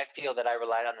I feel that I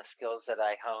relied on the skills that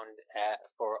I honed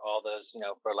for all those,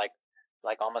 for like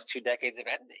almost 2 decades of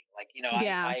editing. Like,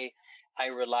 I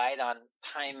relied on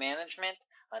time management,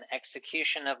 on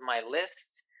execution of my list,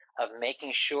 of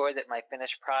making sure that my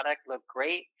finished product looked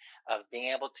great, of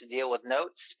being able to deal with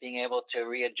notes, being able to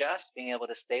readjust, being able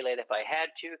to stay late if I had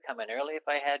to, come in early if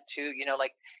I had to,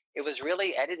 it was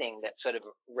really editing that sort of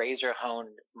razor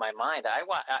honed my mind. I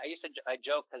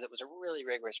joke because it was a really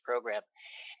rigorous program.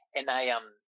 And I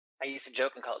used to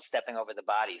joke and call it stepping over the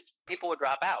bodies. People would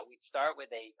drop out. We'd start with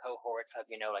a cohort of,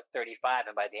 like 35.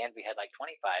 And by the end, we had like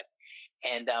 25.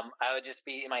 And I would just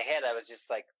be in my head. I was just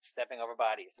like stepping over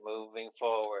bodies, moving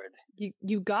forward.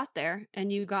 You got there,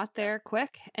 and you got there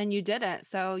quick, and you did it.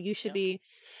 So you should be.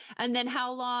 And then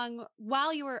how long,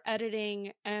 while you were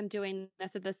editing and doing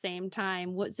this at the same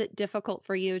time, was it difficult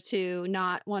for you to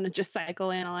not want to just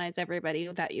psychoanalyze everybody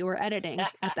that you were editing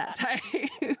at that time?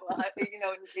 Well,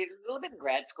 a little bit in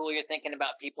grad school, you're thinking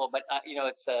about people, but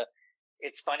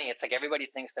it's funny. It's like everybody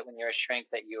thinks that when you're a shrink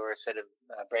that you're sort of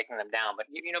breaking them down, but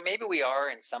maybe we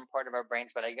are in some part of our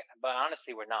brains, but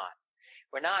honestly, we're not.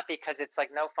 We're not, because it's like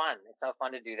no fun. It's no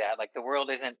fun to do that. Like the world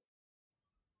isn't.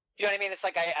 You know what I mean? It's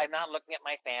like I'm not looking at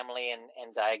my family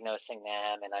and diagnosing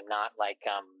them, and I'm not like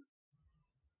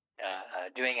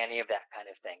doing any of that kind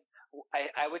of thing.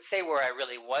 I would say where I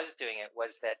really was doing it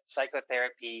was that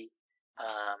psychotherapy,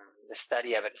 the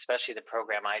study of it, especially the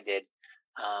program I did,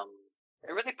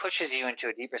 it really pushes you into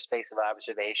a deeper space of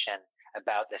observation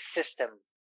about the system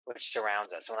which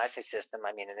surrounds us. When I say system,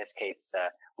 I mean, in this case,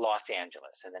 Los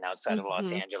Angeles. And then outside of Los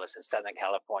Angeles is Southern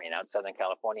California. And out Southern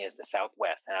California is the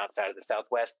Southwest. And outside of the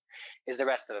Southwest is the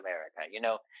rest of America. You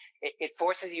know, it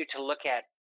forces you to look at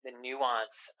the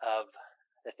nuance of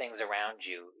the things around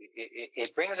you.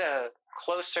 It brings a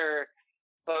closer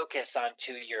focus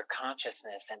onto your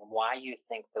consciousness and why you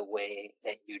think the way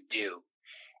that you do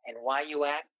and why you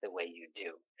act the way you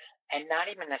do. And not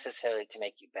even necessarily to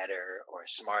make you better or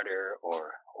smarter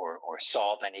or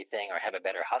solve anything or have a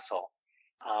better hustle.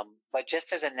 But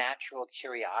just as a natural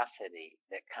curiosity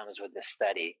that comes with the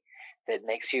study that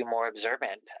makes you more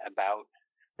observant about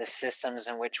the systems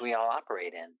in which we all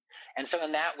operate in. And so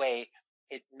in that way,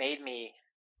 it made me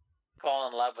fall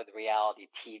in love with reality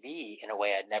TV in a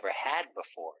way I'd never had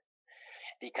before,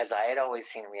 because I had always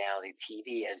seen reality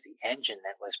TV as the engine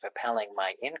that was propelling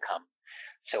my income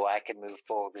so I could move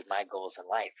forward with my goals in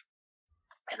life.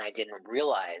 And I didn't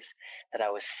realize that I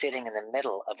was sitting in the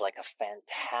middle of like a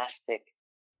fantastic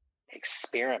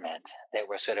experiment that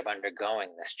we're sort of undergoing,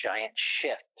 this giant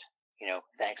shift, you know,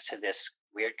 thanks to this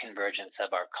weird convergence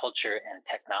of our culture and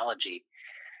technology,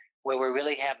 where we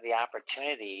really have the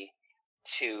opportunity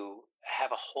to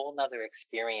have a whole nother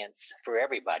experience for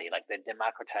everybody. Like the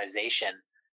democratization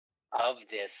of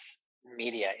this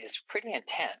media is pretty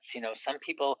intense. You know, some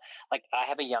people, like I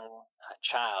have a young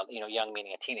child, you know, young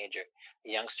meaning a teenager, a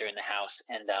youngster in the house.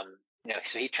 And, you know,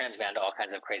 so he turns me on to all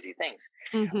kinds of crazy things,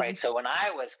 right? So when I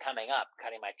was coming up,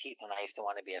 cutting my teeth, when I used to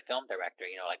want to be a film director,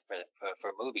 you know, like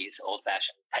for movies, old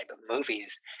fashioned type of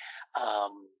movies,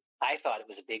 I thought it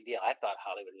was a big deal. I thought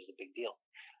Hollywood was a big deal.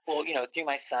 Well, you know, through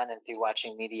my son and through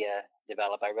watching media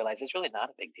develop, I realized it's really not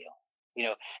a big deal. You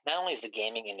know, not only is the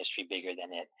gaming industry bigger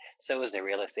than it, so is the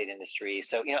real estate industry.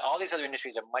 So, you know, all these other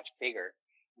industries are much bigger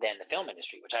than the film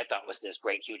industry, which I thought was this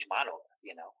great, huge monolith,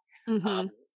 you know.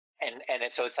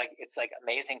 So it's like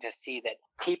amazing to see that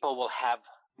people will have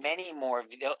many more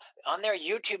on their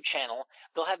YouTube channel.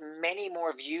 They'll have many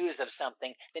more views of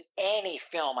something than any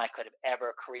film I could have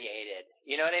ever created.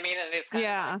 You know what I mean? And it's kind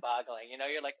of mind-boggling. You know,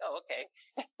 you're like, oh, okay.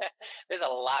 There's a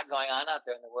lot going on out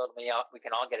there in the world. We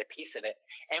can all get a piece of it,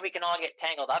 and we can all get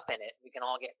tangled up in it. We can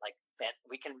all get like bent.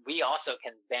 We also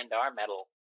can bend our metal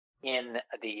in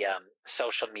the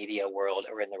social media world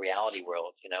or in the reality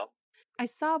world. You know. I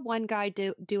saw one guy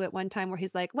do it one time where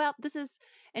he's like, well, this is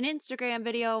an Instagram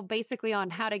video basically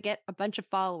on how to get a bunch of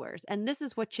followers. And this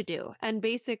is what you do. And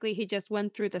basically he just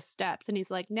went through the steps and he's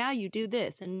like, now you do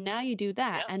this and now you do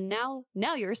that. Yeah. And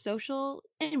now you're a social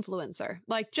influencer,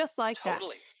 like just like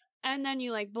totally. That. And then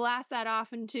you like blast that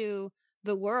off into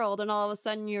the world. And all of a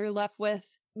sudden you're left with,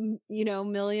 you know,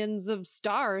 millions of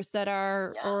stars that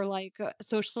are, or like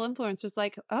social influencers,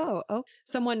 like, oh,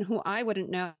 someone who I wouldn't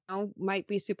know might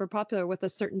be super popular with a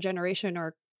certain generation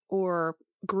or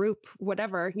group,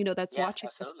 whatever, you know, that's watching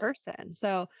this person.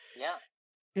 So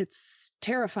it's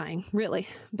terrifying, really.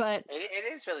 But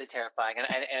it is really terrifying. And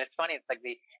it's funny. It's like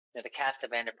the cast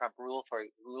of Vanderpump Rules,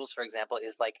 for example,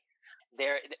 is like,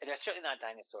 they're certainly not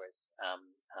dinosaurs.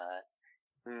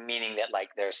 Meaning that like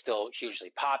they're still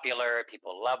hugely popular,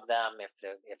 people love them. If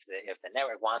the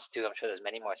network wants to, I'm sure there's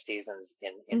many more seasons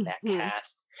in that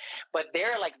cast. But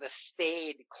they're like the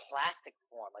staid classic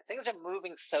form. Like things are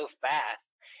moving so fast.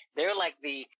 They're like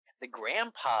the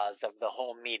grandpas of the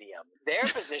whole medium. Their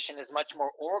position is much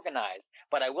more organized.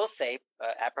 But I will say,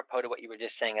 apropos to what you were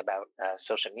just saying about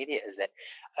social media, is that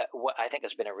what I think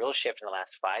has been a real shift in the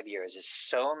last 5 years is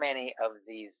so many of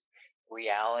these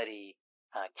reality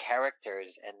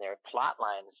characters and their plot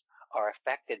lines are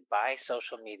affected by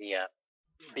social media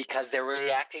because they're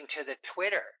reacting to the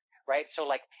Twitter, right? So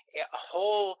like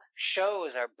whole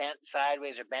shows are bent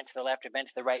sideways or bent to the left or bent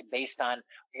to the right based on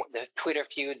the Twitter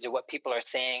feuds or what people are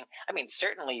saying. I mean,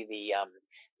 certainly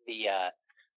the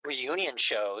reunion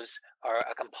shows are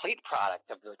a complete product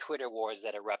of the Twitter wars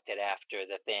that erupted after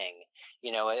the thing,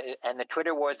 you know, and the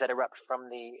Twitter wars that erupt from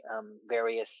the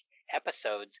various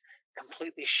episodes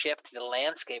completely shift the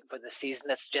landscape for the season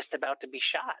that's just about to be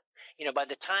shot. You know, by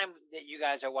the time that you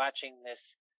guys are watching this,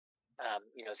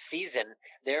 you know, season,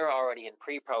 they're already in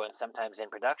pre-pro and sometimes in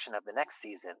production of the next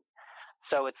season.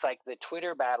 So it's like the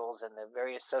Twitter battles and the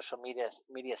various social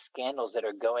media scandals that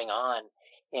are going on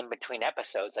in between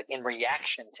episodes, like in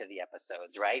reaction to the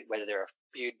episodes, right? Whether they're a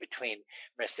feud between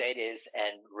Mercedes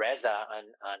and Reza on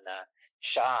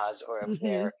Shahs, or if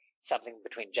they're something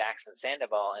between Jackson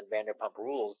Sandoval and Vanderpump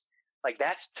Rules. Like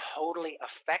that's totally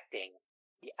affecting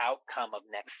the outcome of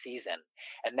next season.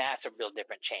 And that's a real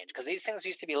different change, because these things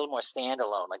used to be a little more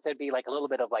standalone. Like there'd be like a little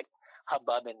bit of like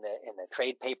hubbub in the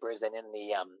trade papers and in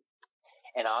the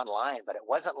and online, but it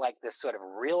wasn't like this sort of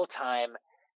real time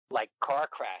like car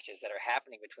crashes that are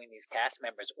happening between these cast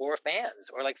members or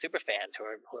fans or like super fans who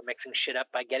are mixing shit up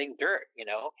by getting dirt.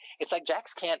 It's like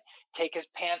Jax can't take his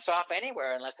pants off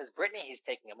anywhere unless it's Brittany he's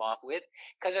taking them off with,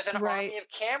 because there's an army of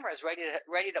cameras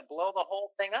ready to blow the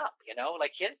whole thing up.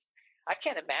 Like I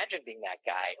can't imagine being that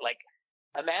guy. Like,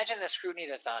 imagine the scrutiny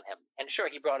that's on him. And sure,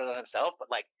 he brought it on himself, but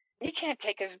like, he can't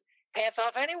take his pants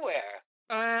off anywhere.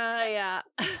 Yeah.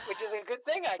 Which is a good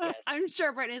thing, I guess. I'm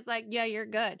sure Brittany's like, yeah, you're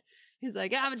good. He's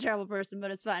like, yeah, I'm a terrible person,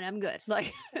 but it's fine. I'm good.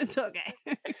 Like, it's okay.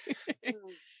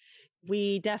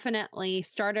 We definitely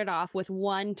started off with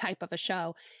one type of a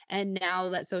show. And now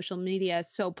that social media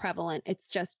is so prevalent, it's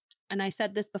just, and I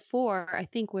said this before, I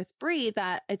think with Bree,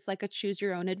 that it's like a choose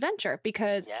your own adventure,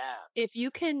 because if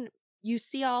you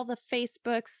see all the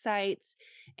Facebook sites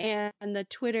and the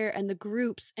Twitter and the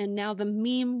groups, and now the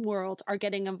meme world are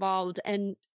getting involved,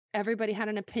 and everybody had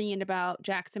an opinion about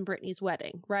Jax and Brittany's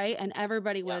wedding, right? And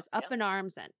everybody was up in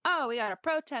arms and, oh, we got to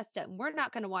protest it and we're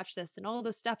not going to watch this and all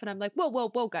this stuff. And I'm like,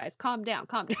 whoa, guys, calm down.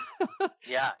 We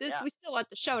still want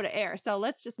the show to air. So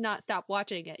let's just not stop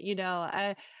watching it.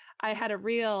 I had a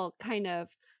real kind of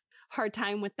hard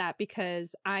time with that,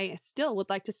 because I still would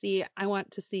like to see, I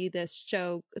want to see this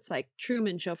show. It's like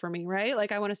Truman Show for me, right?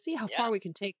 Like, I want to see how far we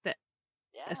can take this.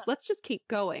 Let's just keep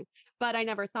going. But I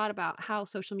never thought about how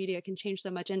social media can change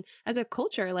so much. And as a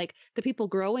culture, like the people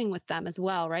growing with them as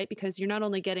well, right? Because you're not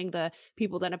only getting the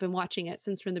people that have been watching it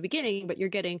since from the beginning, but you're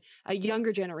getting a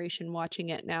younger generation watching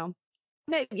it now.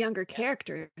 They have younger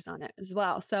characters on it as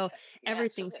well. So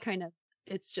everything's kind of,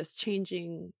 it's just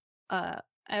changing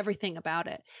everything about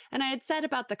it. And I had said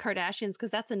about the Kardashians, because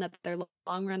that's another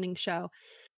long running show.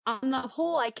 On the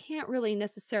whole, I can't really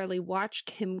necessarily watch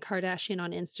Kim Kardashian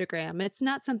on Instagram. It's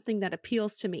not something that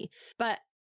appeals to me. But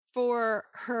for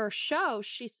her show,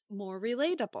 she's more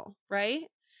relatable, right?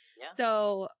 Yeah.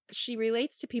 So she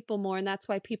relates to people more, and that's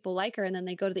why people like her. And then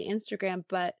they go to the Instagram.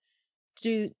 But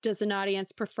does an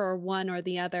audience prefer one or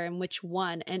the other, and which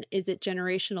one? And is it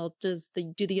generational?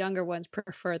 Do the younger ones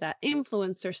prefer that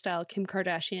influencer style Kim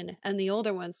Kardashian, and the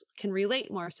older ones can relate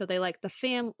more, so they like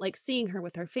like seeing her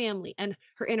with her family and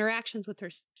her interactions with her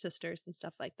sisters and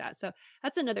stuff like that. So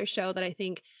that's another show that I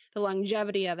think the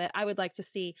longevity of it, I would like to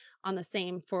see on the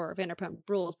same for Vanderpump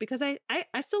Rules, because I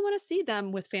still want to see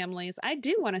them with families. I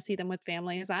do want to see them with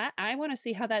families. I want to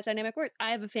see how that dynamic works.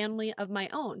 I have a family of my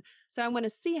own, so I want to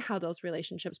see how those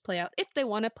relationships play out, if they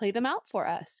want to play them out for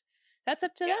us. That's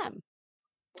up to them.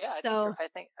 Yeah, I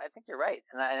think you're right,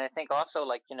 and I think also,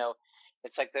 like,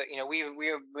 it's like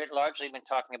we've largely been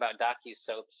talking about docu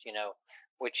soaps,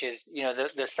 which is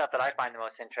the stuff that I find the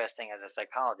most interesting as a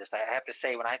psychologist. I have to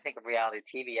say, when I think of reality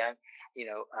TV,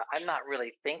 I'm not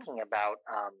really thinking about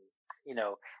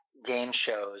game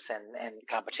shows and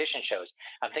competition shows.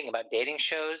 I'm thinking about dating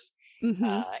shows, and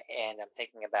I'm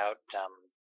thinking about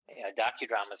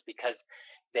docudramas, because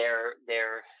they're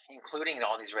including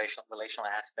all these relational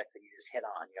aspects that you just hit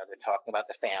on. They're talking about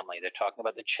the family, they're talking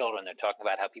about the children, they're talking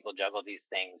about how people juggle these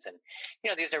things, and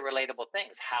these are relatable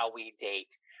things. How we date,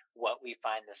 what we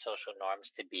find the social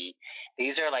norms to be.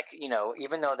 These are like,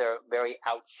 even though they're very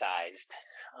outsized,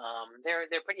 they're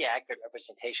pretty accurate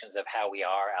representations of how we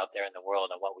are out there in the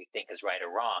world and what we think is right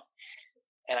or wrong.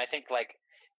 And I think, like,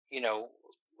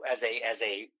 as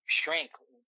a shrink,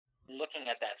 looking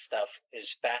at that stuff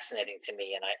is fascinating to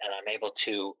me, and I'm able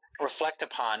to reflect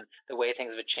upon the way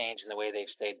things have changed and the way they've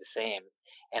stayed the same,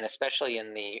 and especially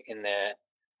in the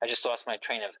I just lost my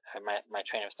train of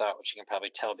thought, which you can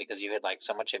probably tell, because you had, like,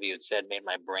 so much of you had said made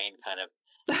my brain kind of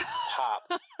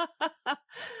pop.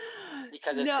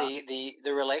 Because it's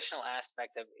the relational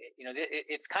aspect of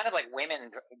it's kind of like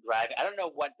women driving. I don't know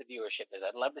what the viewership is.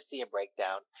 I'd love to see a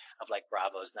breakdown of, like,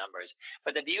 Bravo's numbers,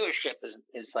 but the viewership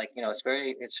is like,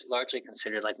 it's largely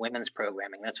considered like women's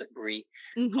programming. That's what Brie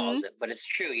calls it. But it's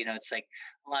true. It's like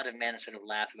a lot of men sort of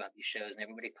laugh about these shows, and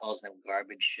everybody calls them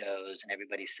garbage shows, and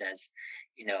everybody says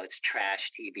it's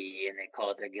trash TV, and they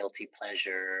call it their guilty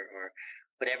pleasure, or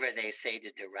whatever they say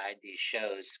to deride these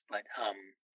shows. But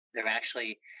they're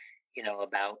actually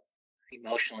about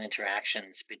emotional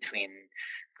interactions between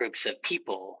groups of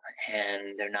people,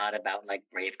 and they're not about, like,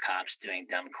 brave cops doing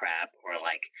dumb crap, or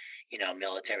like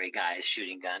military guys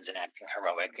shooting guns and acting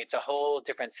heroic. It's a whole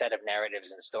different set of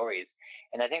narratives and stories,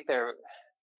 and I think they're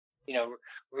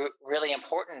really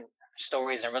important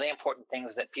stories and really important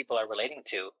things that people are relating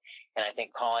to. And I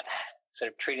think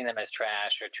sort of treating them as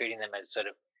trash, or treating them as sort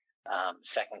of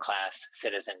second class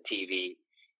citizen TV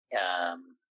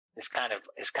is kind of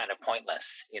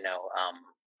pointless.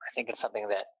 I think it's something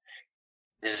that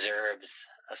deserves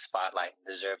a spotlight,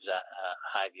 deserves a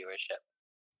high viewership.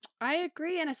 I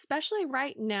agree. And especially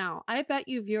right now, I bet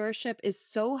you viewership is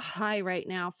so high right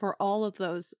now for all of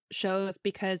those shows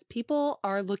because people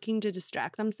are looking to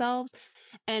distract themselves.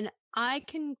 And I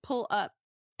can pull up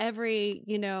every,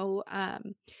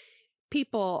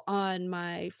 people on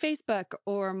my Facebook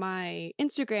or my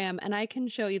Instagram, and I can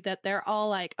show you that they're all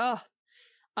like, oh,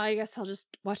 I guess I'll just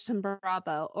watch some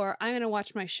Bravo or I'm going to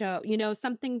watch my show,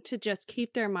 something to just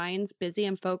keep their minds busy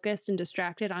and focused and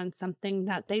distracted on something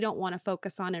that they don't want to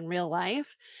focus on in real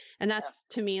life. And Yeah. that's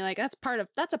to me, like, that's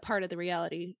a part of the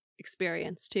reality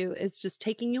experience too, is just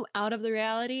taking you out of the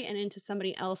reality and into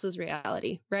somebody else's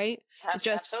reality, right?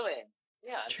 Just Absolutely.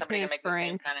 Yeah, and somebody can make the same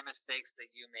transferring. kind of mistakes that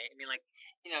you made. I mean, like,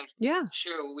 Yeah.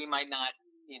 sure, we might not,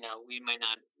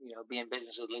 be in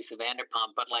business with Lisa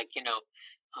Vanderpump, but like,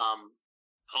 um,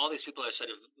 all these people are sort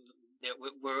of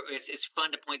it's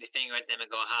fun to point the finger at them and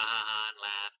go ha ha ha and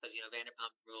laugh because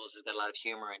Vanderpump Rules has got a lot of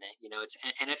humor in it.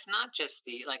 And it's not just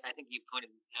like I think you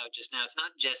pointed out just now. It's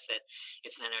not just that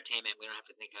it's an entertainment. We don't have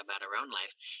to think about our own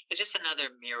life. It's just another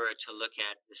mirror to look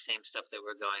at the same stuff that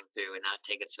we're going through and not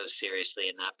take it so seriously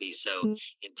and not be so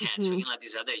intense. We can let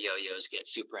these other yo-yos get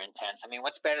super intense. I mean,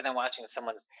 what's better than watching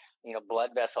someone's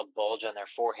blood vessel bulge on their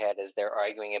forehead as they're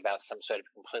arguing about some sort of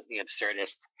completely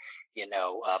absurdist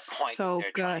point So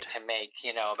they're good. trying to make,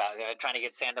 about trying to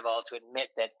get Sandoval to admit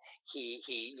that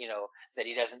that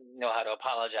he doesn't know how to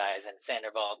apologize, and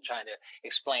Sandoval trying to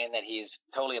explain that he's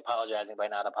totally apologizing by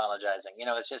not apologizing.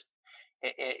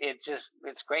 It's just,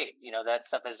 it's great. That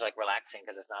stuff is like relaxing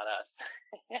because it's not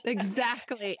us.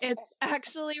 Exactly. It's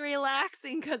actually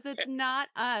relaxing because it's not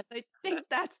us. I think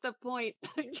that's the point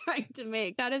I'm trying to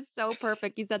make. That is so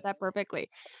perfect. You said that perfectly.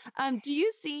 Do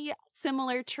you see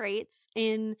similar traits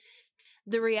in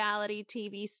the reality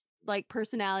TV like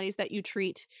personalities that you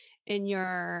treat in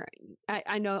your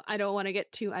I know I don't want to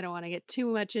get too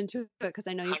much into it because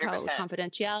I know you probably 100%.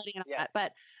 confidentiality and all Yes. that,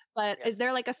 but Yes. is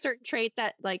there like a certain trait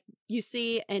that like you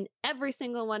see in every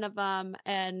single one of them,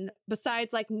 and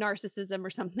besides like narcissism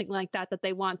or something like that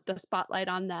they want the spotlight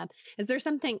on them, is there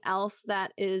something else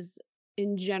that is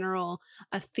in general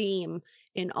a theme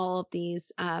in all of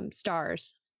these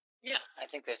stars? Yeah, I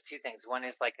think there's two things. One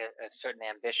is like a certain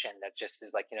ambition that just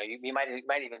is like, you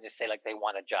might even just say like they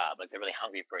want a job, like they're really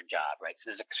hungry for a job, right?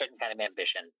 So there's a certain kind of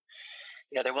ambition.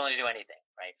 They're willing to do anything,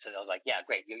 right? So I was like, yeah,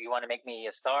 great. You want to make me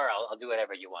a star? I'll do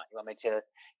whatever you want. You want me to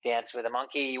dance with a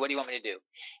monkey? What do you want me to do?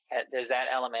 There's that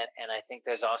element. And I think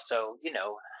there's also,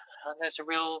 there's a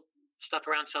real stuff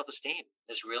around self-esteem.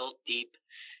 There's real deep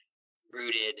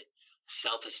rooted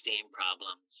self-esteem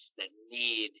problems that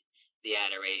need the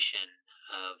adoration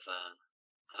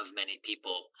of many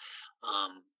people.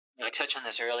 I touched on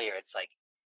this earlier. It's like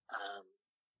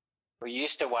we're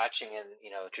used to watching in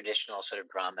traditional sort of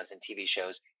dramas and TV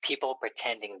shows people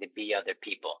pretending to be other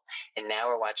people, and now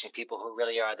we're watching people who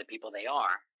really are the people they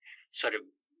are, sort of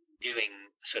doing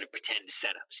sort of pretend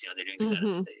setups. They're doing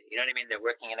setups. You know what I mean? They're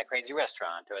working in a crazy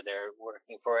restaurant, or they're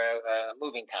working for a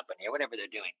moving company, or whatever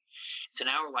they're doing. So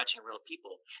now we're watching real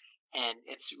people, and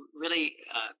it's really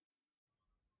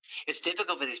it's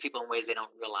difficult for these people in ways they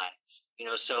don't realize.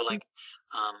 So like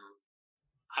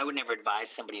I would never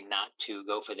advise somebody not to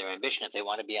go for their ambition. If they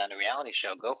want to be on a reality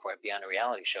show, go for it, be on a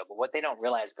reality show. But what they don't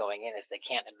realize going in is they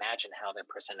can't imagine how their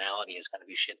personality is going to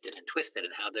be shifted and twisted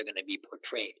and how they're going to be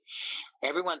portrayed.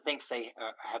 Everyone thinks they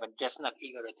have just enough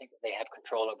ego to think that they have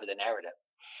control over the narrative.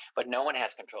 But no one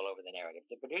has control over the narrative.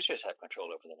 The producers have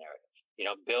control over the narrative.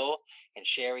 Bill and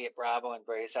Sherry at Bravo and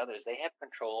various others, they have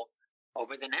control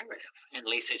over the narrative, and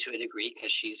Lisa to a degree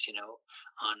because she's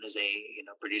on as a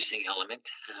producing element,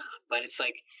 but it's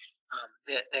like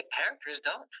the characters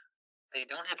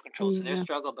don't have control, so their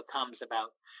struggle becomes about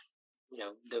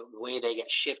the way they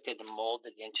get shifted and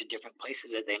molded into different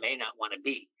places that they may not want to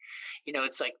be.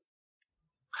 It's like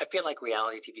I feel like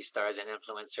reality TV stars and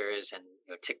influencers and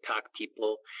TikTok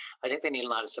people, I think they need a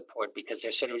lot of support because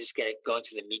they're sort of just going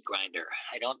through the meat grinder.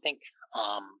 I don't think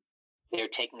they're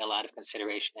taking a lot of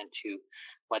consideration into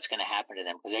what's going to happen to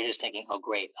them because they're just thinking, oh,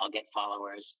 great, I'll get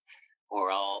followers, or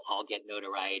I'll get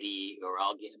notoriety, or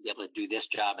I'll be able to do this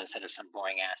job instead of some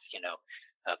boring ass,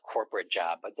 corporate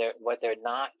job. But what they're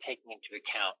not taking into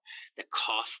account the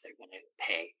cost they're going to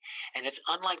pay. And it's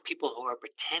unlike people who are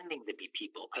pretending to be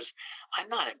people, because I'm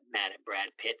not mad at Brad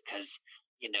Pitt because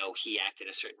he acted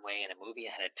a certain way in a movie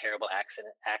and had a terrible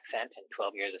accent in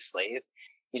 12 Years a Slave.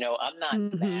 I'm not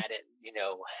mad at,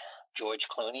 George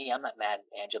Clooney. I'm not mad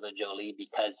at Angela Jolie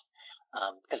because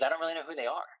I don't really know who they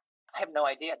are. I have no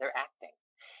idea. They're acting,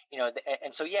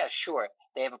 and so, yeah, sure,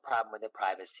 they have a problem with their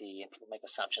privacy and people make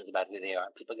assumptions about who they are.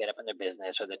 People get up in their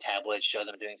business, or the tabloids show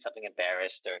them doing something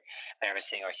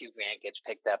embarrassing, or Hugh Grant gets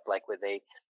picked up like with a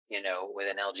with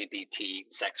an LGBT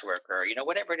sex worker,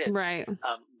 whatever it is. Right.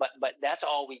 But that's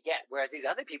all we get. Whereas these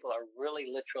other people are really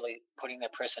literally putting their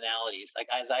personalities, like,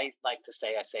 as I like to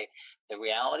say, I say the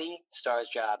reality star's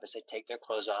job is to take their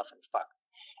clothes off and fuck.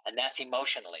 And that's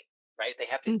emotionally, right? They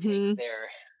have to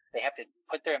they have to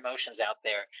put their emotions out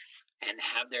there and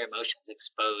have their emotions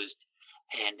exposed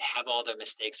and have all their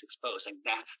mistakes exposed. Like,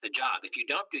 that's the job. If you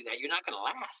don't do that, you're not going to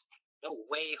last. No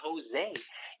way, Jose.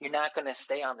 You're not going to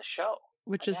stay on the show.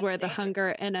 Which is where the hunger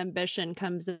and ambition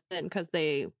comes in, because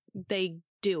they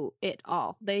do it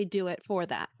all. They do it for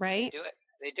that, right?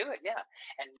 They do it, yeah.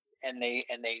 And they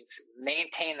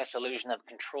maintain this illusion of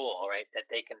control, right? That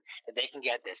they can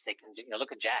get this. They can,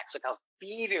 look at Jax. Look how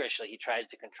feverishly he tries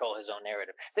to control his own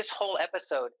narrative. This whole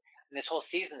episode and this whole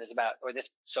season is about, or this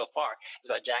so far is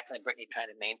about Jax and Brittany trying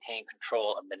to maintain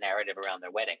control of the narrative around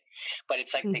their wedding. But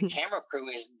it's like the camera crew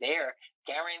is there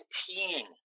guaranteeing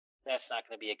that's not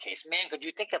going to be a case. Man, could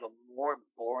you think of a more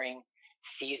boring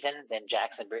season than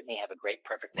Jax and Brittany have a great,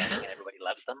 perfect wedding and everybody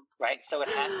loves them, right? So it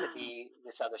has to be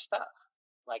this other stuff.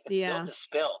 Like, it's built to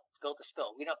spill. It's built to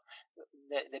spill.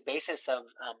 The basis of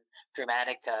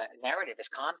dramatic narrative is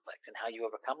conflict and how you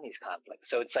overcome these conflicts.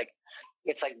 So it's like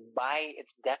by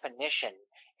its definition,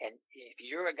 and if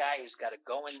you're a guy who's got to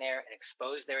go in there and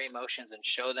expose their emotions and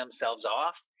show themselves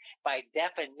off, by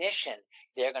definition,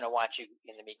 they're going to watch you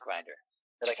in the meat grinder.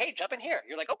 They're like, hey, jump in here.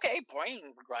 You're like, okay,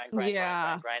 grind.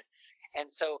 And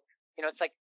so, it's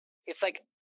like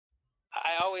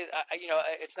I always,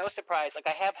 it's no surprise. Like,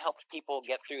 I have helped people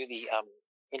get through the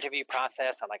interview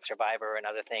process on, like, Survivor and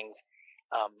other things.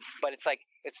 But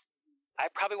I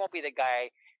probably won't be the guy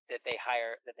that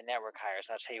the network hires.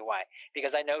 And I'll tell you why.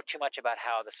 Because I know too much about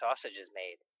how the sausage is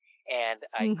made. And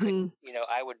I couldn't,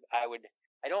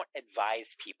 I don't advise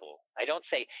people. I don't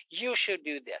say, you should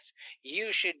do this,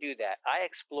 you should do that. I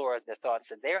explore the thoughts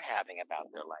that they're having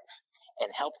about their life and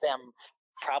help them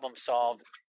problem solve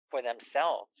for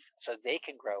themselves so they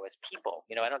can grow as people.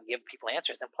 I don't give people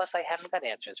answers. And plus, I haven't got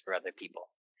answers for other people.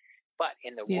 But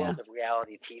in the world of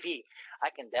reality TV, I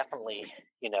can definitely,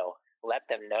 let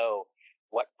them know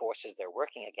what forces they're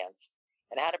working against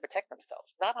and how to protect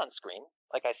themselves. Not on screen.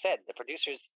 Like I said, the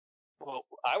producers, well,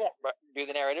 I won't do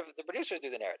the narrative. The producers do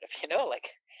the narrative.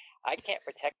 I can't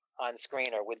protect on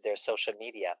screen or with their social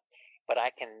media, but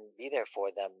I can be there for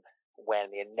them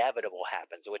when the inevitable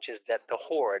happens, which is that the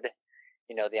horde,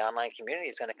 the online community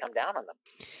is going to come down on them.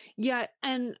 Yeah.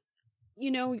 And,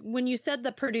 when you said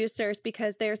the producers,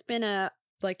 because there's been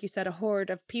like you said, a horde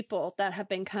of people that have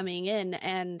been coming in,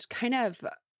 and kind of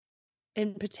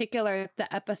in particular,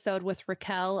 the episode with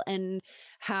Raquel and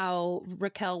how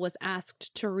Raquel was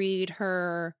asked to read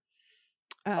her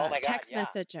text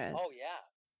messages. Oh, yeah.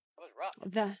 That was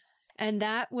rough. And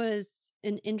that was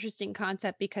an interesting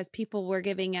concept, because people were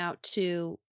giving out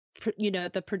to,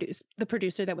 the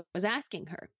producer that was asking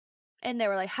her. And they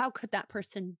were like, how could that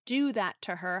person do that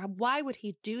to her? Why would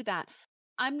he do that?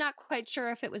 I'm not quite sure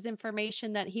if it was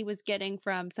information that he was getting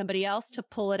from somebody else to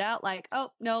pull it out. Like, oh,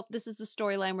 no, this is the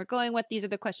storyline we're going with. These are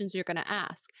the questions you're going to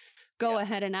ask. Go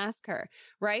ahead and ask her.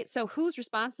 Right. So who's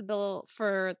responsible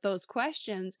for those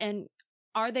questions? And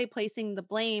are they placing the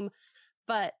blame,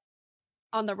 but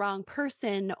on the wrong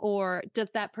person? Or does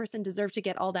that person deserve to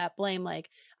get all that blame? Like,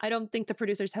 I don't think the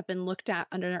producers have been looked at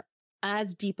under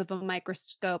as deep of a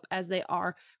microscope as they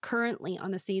are currently on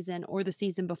the season or the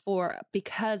season before,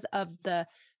 because of the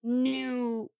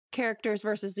new characters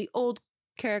versus the old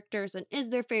characters. And is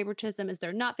there favoritism? Is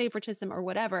there not favoritism, or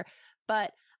whatever?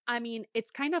 But I mean,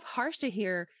 it's kind of harsh to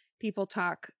hear people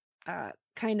talk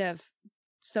kind of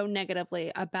so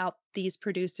negatively about these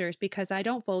producers, because I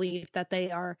don't believe that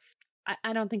they are,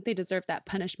 I don't think they deserve that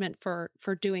punishment for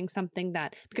doing something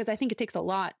that, because I think it takes a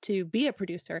lot to be a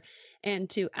producer and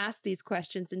to ask these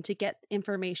questions and to get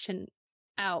information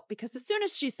out. Because as soon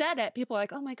as she said it, people are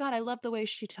like, oh my God, I love the way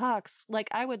she talks. Like,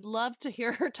 I would love to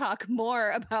hear her talk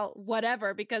more about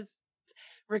whatever, because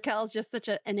Raquel's just such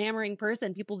an enamoring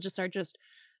person. People just are just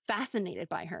fascinated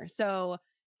by her. So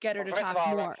get her to talk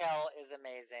more. Raquel is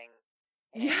amazing.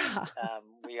 And,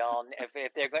 we all,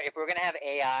 if we're gonna have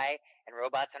AI and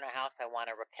robots in our house, I want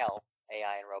a Raquel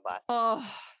AI and robot. Oh,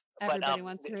 everybody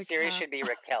wants Raquel. Series should be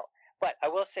Raquel. But I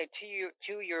will say, to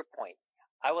your point,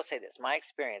 I will say this: my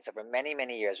experience over many,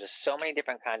 many years with so many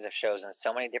different kinds of shows and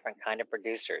so many different kind of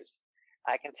producers,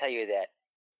 I can tell you that,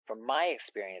 from my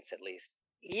experience at least,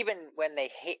 even when they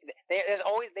hate,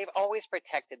 they've always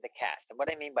protected the cast. And what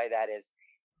I mean by that is,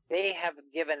 they have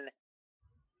given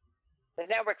the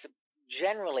networks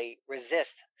generally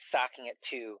resist stocking it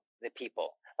to the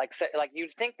people. Like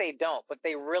you'd think they don't, but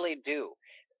they really do.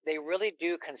 they really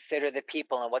do consider the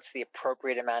people and what's the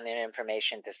appropriate amount of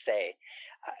information to say.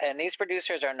 And these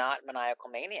producers are not maniacal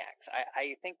maniacs.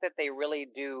 I think that they really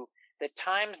do. The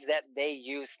times that they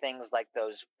use things like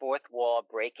those fourth wall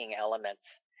breaking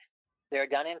elements, they're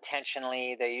done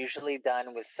intentionally. They're usually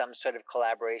done with some sort of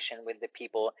collaboration with the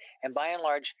people. And by and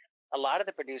large, a lot of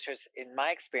the producers, in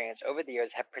my experience over the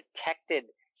years, have protected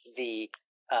the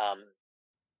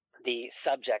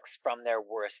subjects from their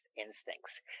worst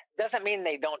instincts. Doesn't mean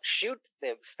they don't shoot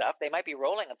the stuff. They might be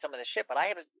rolling on some of the shit, but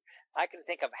I can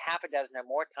think of half a dozen or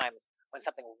more times when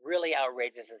something really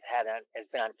outrageous has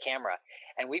been on camera,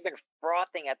 and we've been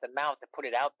frothing at the mouth to put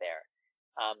it out there,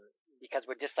 because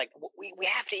we're just like, we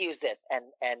have to use this,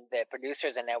 and the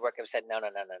producers and network have said no.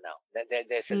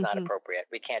 This is not appropriate.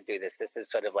 We can't do this. This is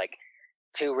sort of like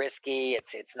too risky.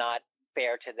 It's not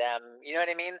fair to them. You know what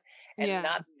I mean? And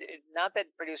not that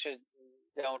producers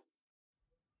don't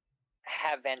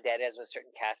have vendettas with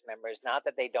certain cast members, not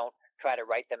that they don't try to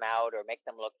write them out or make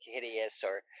them look hideous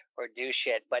or do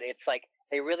shit, but it's like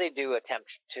they really do attempt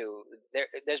to.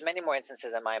 There's many more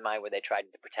instances in my mind where they tried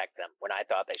to protect them when I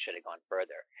thought they should have gone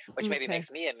further, which maybe makes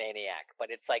me a maniac. But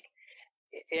it's like,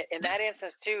 in that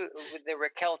instance too, with the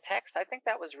Raquel text, I think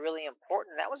that was really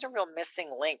important. That was a real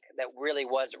missing link that really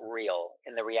was real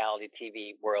in the reality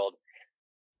TV world.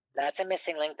 That's a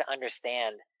missing link to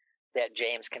understand that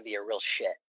James can be a real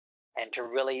shit, and to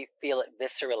really feel it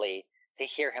viscerally, to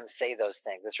hear him say those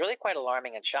things. It's really quite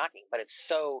alarming and shocking, but it's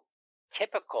so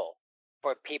typical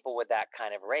for people with that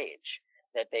kind of rage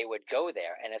that they would go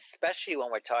there. And especially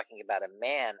when we're talking about a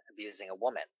man abusing a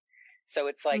woman. So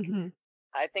it's like,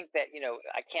 I think that,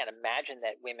 I can't imagine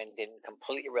that women didn't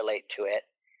completely relate to it.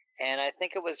 And I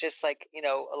think it was just like,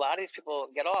 a lot of these people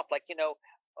get off, like,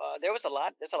 there's a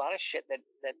lot of shit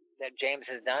that James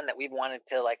has done that we've wanted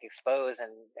to like expose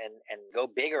and go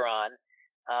bigger on,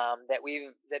 that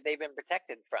they've been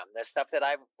protected from. There's stuff that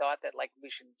I've thought that like we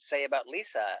should say about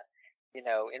Lisa,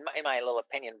 in my little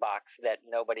opinion box that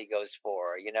nobody goes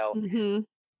for,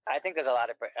 I think there's a lot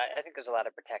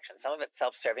of protection. Some of it's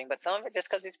self-serving, but some of it just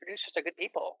because these producers are good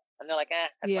people, and they're like,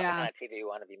 that's not the kind of TV we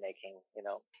want to be making,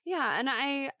 Yeah, and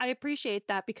I appreciate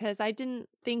that, because I didn't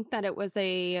think that it was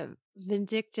a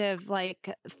vindictive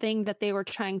thing that they were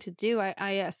trying to do.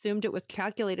 I assumed it was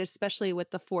calculated, especially with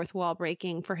the fourth wall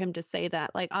breaking, for him to say that.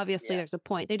 Like, obviously, there's a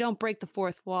point. They don't break the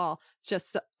fourth wall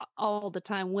just all the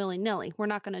time willy-nilly. We're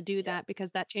not going to do that because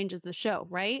that changes the show,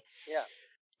 right? Yeah.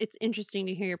 It's interesting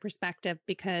to hear your perspective,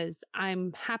 because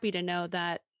I'm happy to know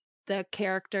that the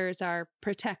characters are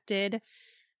protected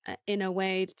in a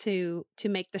way to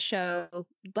make the show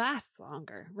last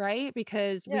longer, right?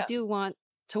 Because we do want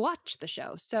to watch the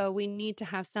show. So we need to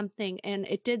have something. And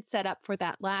it did set up for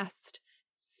that last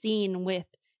scene with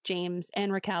James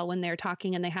and Raquel when they're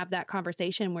talking and they have that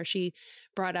conversation where she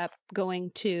brought up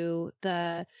going to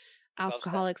the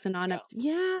Alcoholics Anonymous.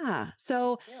 Yeah.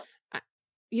 So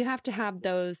you have to have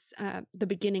those, the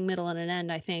beginning, middle, and an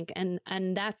end, I think. And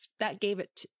that gave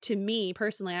it to me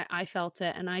personally. I felt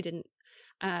it, and I didn't,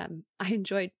 I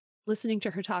enjoyed listening to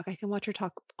her talk. I can watch her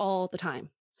talk all the time.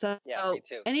 So me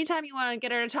too. Anytime you want to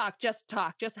get her to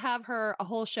talk, just have her a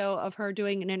whole show of her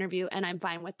doing an interview, and I'm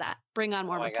fine with that. Bring on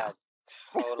more Raquel.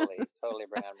 God. Totally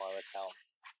bring on more Raquel.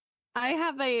 I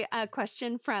have a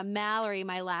question from Mallory,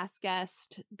 my last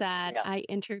guest that I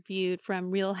interviewed from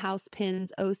Real House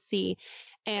Pins OC.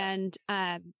 And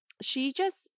she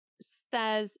just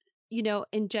says,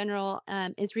 in general,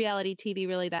 is reality TV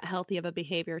really that healthy of a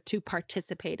behavior to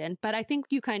participate in? But I think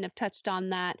you kind of touched on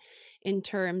that in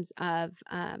terms of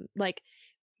like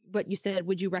what you said.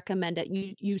 Would you recommend it?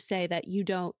 You say that you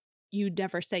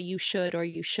never say you should or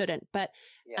you shouldn't. But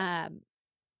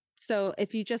so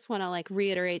if you just want to like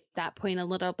reiterate that point a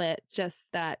little bit, just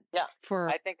that.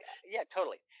 I think,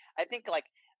 totally. I think like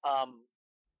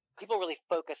people really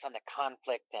focus on the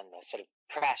conflict and the sort of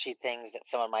trashy things that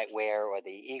someone might wear, or the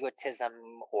egotism,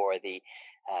 or the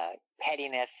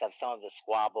pettiness of some of the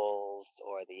squabbles,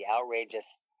 or the outrageous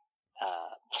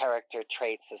character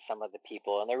traits of some of the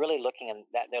people, and they're really looking in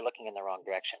the wrong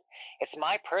direction. It's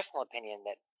my personal opinion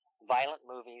that violent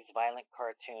movies, violent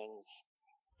cartoons,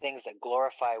 things that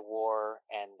glorify war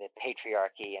and the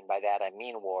patriarchy, and by that I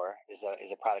mean war is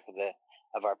a product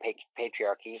of our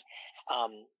patriarchy.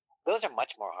 Those are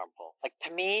much more harmful. Like,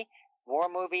 to me, war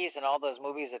movies and all those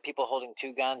movies of people holding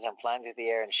two guns and flying through the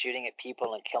air and shooting at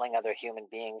people and killing other human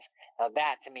beings,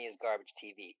 that to me is garbage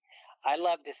TV. I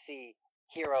love to see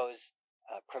heroes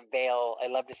prevail. I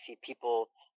love to see people,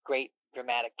 great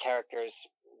dramatic characters,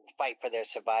 fight for their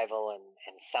survival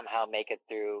and somehow make it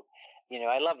through.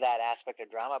 I love that aspect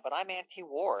of drama, but I'm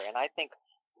anti-war, and I think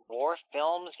war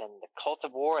films and the cult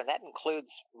of war, and that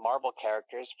includes Marvel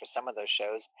characters for some of those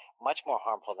shows, much more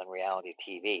harmful than reality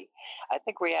TV. I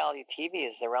think reality TV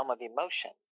is the realm of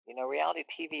emotion. Reality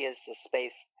TV is the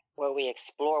space where we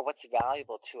explore what's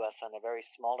valuable to us on a very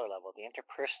smaller level, the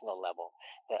interpersonal level,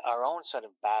 our own sort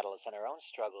of battles and our own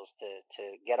struggles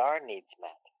to get our needs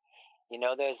met.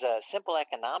 There's a simple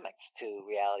economics to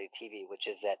reality TV, which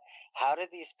is that how do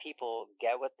these people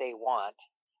get what they want?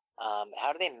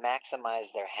 How do they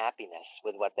maximize their happiness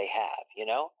with what they have?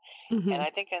 Mm-hmm. And I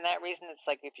think in that reason, it's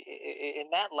like in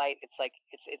that light, it's like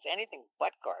it's anything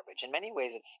but garbage. In many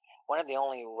ways, it's one of the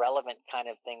only relevant kind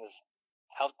of things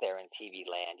out there in TV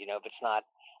land. If it's not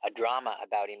a drama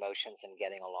about emotions and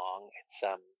getting along,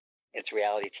 it's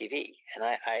reality TV. And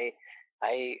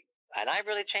I've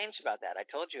really changed about that. I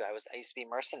told you I used to be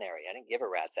mercenary. I didn't give a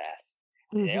rat's ass.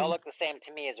 Mm-hmm. They all look the same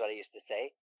to me, is what I used to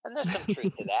say, and there's some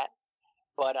truth to that.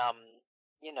 But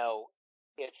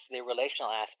it's the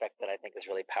relational aspect that I think is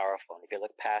really powerful. And if you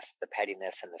look past the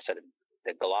pettiness and the sort of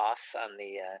the gloss on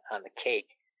the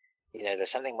cake,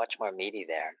 there's something much more meaty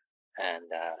there, and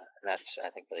that's, I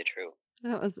think, really true.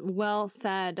 That was well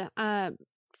said.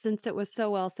 Since it was so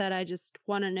well said, I just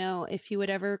want to know if you would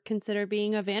ever consider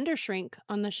being a Vandershrink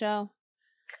on the show.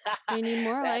 We need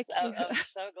more like you. I'm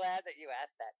so glad that you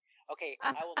asked that. Okay,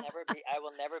 I will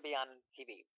never be on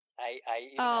TV.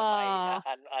 On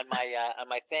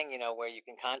my thing, where you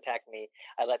can contact me,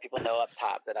 I let people know up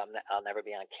top that I'll never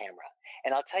be on camera,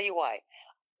 and I'll tell you why.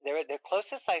 The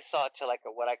closest I saw to like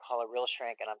what I call a real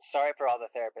shrink, and I'm sorry for all the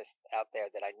therapists out there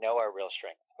that I know are real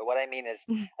shrinks, but what I mean is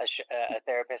a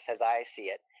therapist, as I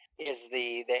see it, is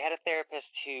they had a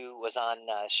therapist who was on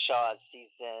Shaw's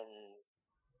season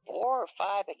 4 or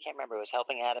 5, I can't remember. It was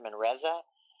helping Adam and Reza.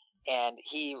 And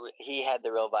he had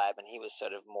the real vibe, and he was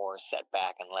sort of more set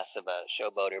back and less of a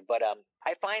showboater. But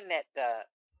I find that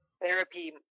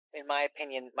therapy, in my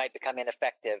opinion, might become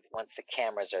ineffective once the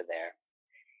cameras are there.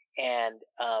 And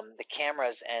the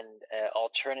cameras and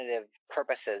alternative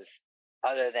purposes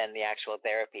other than the actual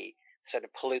therapy sort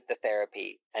of pollute the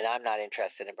therapy, and I'm not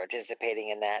interested in participating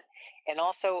in that. And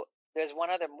also, there's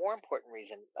one other more important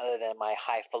reason other than my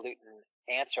highfalutin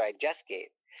answer I just gave,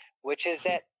 which is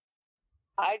that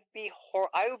I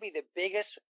would be the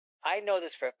biggest. I know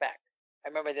this for a fact. I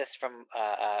remember this from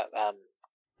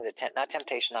not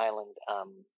Temptation Island.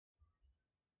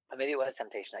 Maybe it was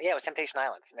Temptation. Yeah, it was Temptation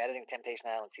Island, from editing Temptation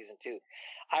Island season 2.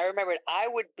 I remember I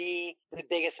would be the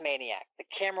biggest maniac. The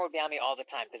camera would be on me all the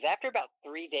time, because after about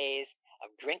 3 days of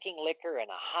drinking liquor in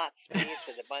a hot space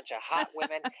with a bunch of hot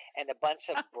women and a bunch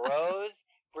of bros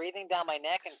breathing down my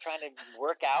neck and trying to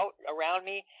work out around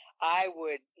me, I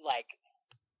would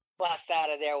bust out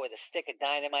of there with a stick of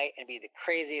dynamite and be the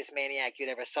craziest maniac you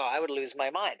ever saw. I would lose my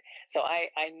mind. So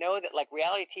I know that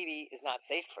reality TV is not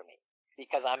safe for me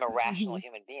because I'm a rational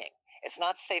human being. It's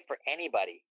not safe for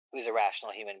anybody who's a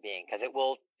rational human being, because it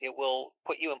will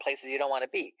put you in places you don't want to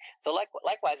be. So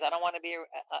likewise, I don't want to be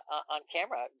on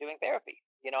camera doing therapy.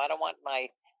 I don't want my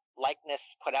likeness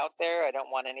put out there. I don't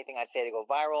want anything I say to go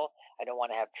viral. I don't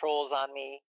want to have trolls on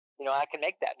me. I can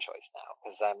make that choice now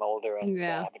because I'm older and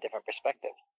have a different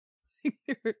perspective.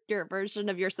 Your version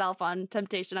of yourself on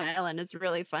Temptation Island is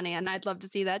really funny, and I'd love to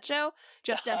see that show.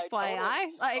 Just FYI,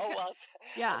 I'll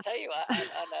tell you,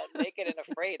 on Naked and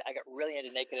Afraid, I got really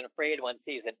into Naked and Afraid one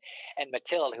season, and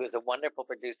Mathilde, who's a wonderful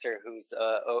producer who's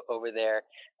over there,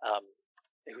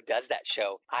 who does that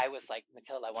show, I was like,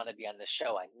 Mathilde, I want to be on this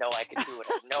show. I know I can do it.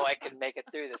 I know I can make it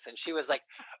through this. And she was like,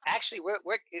 actually,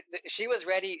 she was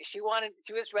ready. She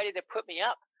was ready to put me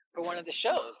up for one of the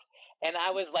shows. And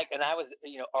I was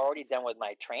already done with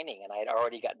my training, and I had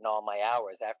already gotten all my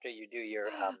hours. After you do your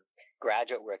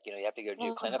graduate work, you have to go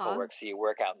do clinical work. So you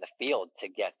work out in the field to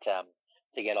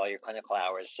get all your clinical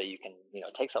hours. So you can,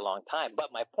 it takes a long time.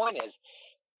 But my point is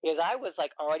I was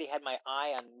already had my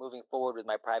eye on moving forward with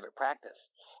my private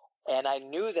practice. And I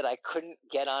knew that I couldn't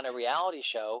get on a reality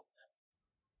show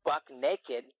buck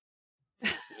naked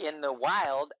in the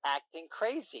wild acting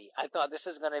crazy. I thought this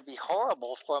is going to be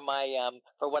horrible for my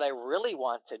for what I really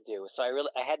want to do. So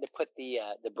I had to put the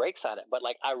brakes on it. But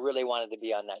I really wanted to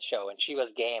be on that show, and she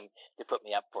was game to put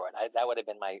me up for it. That would have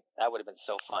been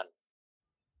so fun.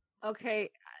 Okay,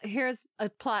 here's a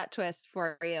plot twist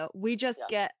for you. We just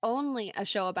get only a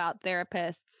show about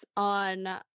therapists on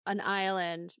an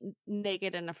island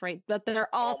naked and afraid, but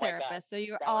they're all Oh my God, therapists, so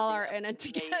you that would all be are in it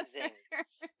together. amazing.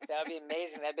 That would be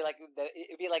amazing. That'd be like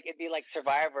it'd be like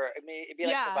Survivor. I mean, it'd be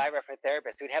like Yeah. Survivor for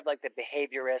therapists. We'd have like the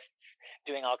behaviorists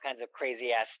doing all kinds of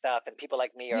crazy ass stuff, and people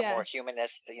like me are more Yes.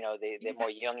 humanist. You know, the more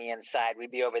Jungian side.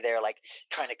 We'd be over there like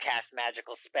trying to cast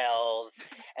magical spells,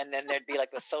 and then there'd be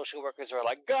like the social workers who are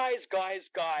like, guys.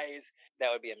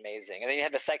 That would be amazing. And then you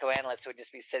have the psychoanalysts who would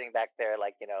just be sitting back there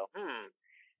like,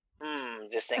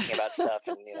 just thinking about stuff,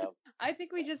 and I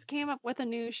think we just came up with a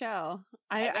new show.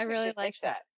 I think I we really should like pitch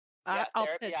that. Yeah, I'll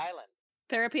Therapy pitch. Island.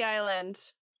 Therapy Island.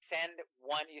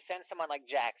 You send someone like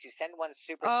Jax, you send one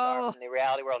superstar from the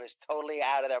reality world who's totally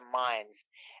out of their minds.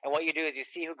 And what you do is you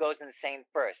see who goes insane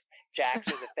first. Jax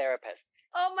or the therapist.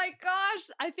 Oh my gosh.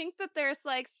 I think that there's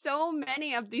like so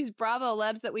many of these Bravo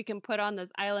Lebs that we can put on this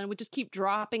island. We just keep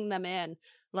dropping them in.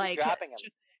 Like dropping them.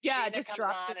 Yeah, Sheena just comes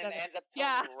drop on each and other. ends up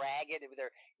totally ragged with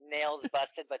her nails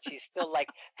busted, but she's still like,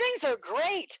 things are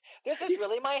great. This is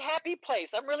really my happy place.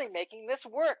 I'm really making this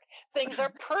work. Things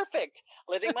are perfect.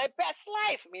 Living my best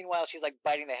life. Meanwhile, she's like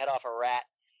biting the head off a rat.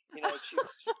 She's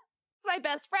my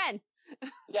best friend.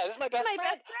 Yeah, this is my best friend.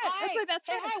 Hi. That's my best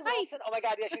friend. Hi, Wilson. Oh my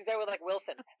God, yeah, she's there with like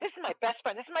Wilson. This is my best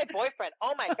friend. This is my boyfriend.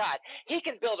 Oh my God, he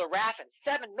can build a raft in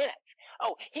 7 minutes.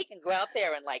 Oh, he can go out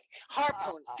there and like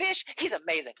harpoon fish. He's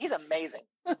amazing. He's amazing.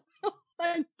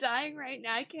 I'm dying right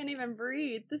now. I can't even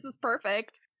breathe. This is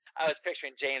perfect. I was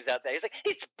picturing James out there. He's like,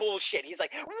 he's bullshit. He's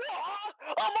like, I'm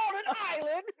on an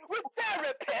island with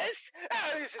therapists.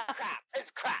 Oh, this is crap.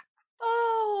 It's crap.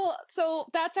 Oh, so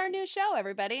that's our new show,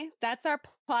 everybody. That's our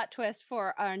plot twist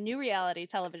for our new reality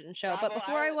television show. But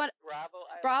before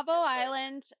Bravo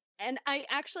Island, and I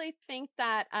actually think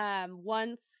that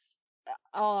once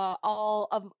all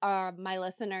of my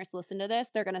listeners listen to this,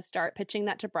 they're going to start pitching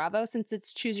that to Bravo. Since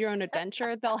it's choose your own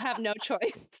adventure, they'll have no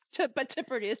choice but to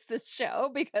produce this show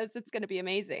because it's going to be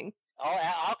amazing.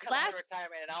 I'll come out of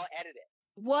retirement and I'll edit it.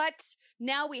 What?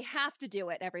 Now we have to do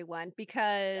it, everyone,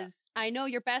 because I know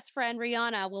your best friend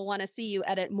Rihanna will want to see you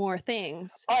edit more things.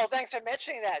 Oh, thanks for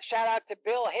mentioning that. Shout out to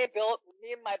Bill. Hey, Bill,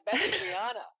 me and my best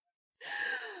Rihanna.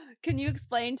 Can you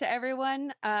explain to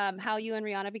everyone how you and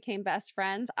Rihanna became best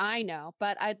friends? I know,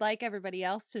 but I'd like everybody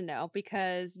else to know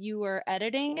because you were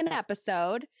editing an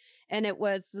episode and it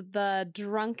was the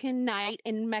drunken night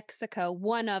in Mexico,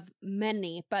 one of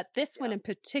many, but this one in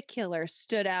particular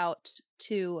stood out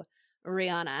to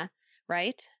Rihanna,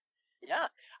 right? Yeah,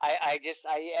 I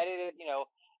edited,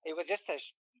 it was just a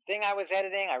thing I was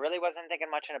editing. I really wasn't thinking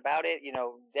much about it,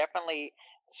 definitely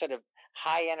sort of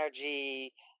high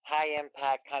energy, high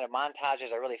impact kind of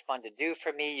montages are really fun to do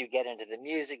for me. You get into the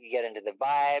music, you get into the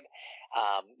vibe.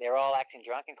 They're all acting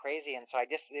drunk and crazy. And so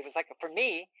it was like, for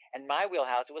me and my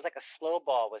wheelhouse, it was like a slow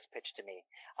ball was pitched to me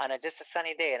on just a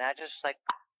sunny day. And I just like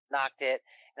knocked it.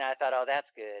 And I thought, oh, that's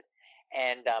good.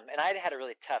 And I had a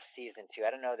really tough season too.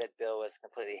 I don't know that Bill was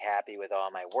completely happy with all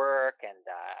my work, and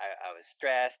I was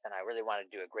stressed, and I really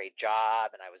wanted to do a great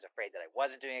job, and I was afraid that I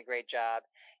wasn't doing a great job,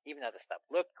 even though the stuff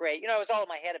looked great. It was all in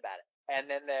my head about it.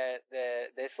 And then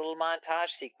this little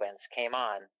montage sequence came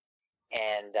on,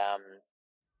 and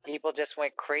people just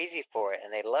went crazy for it,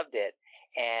 and they loved it.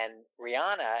 And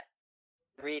Rihanna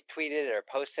retweeted it or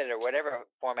posted it or whatever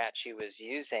format she was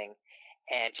using,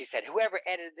 and she said, "Whoever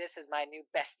edited this is my new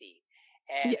bestie."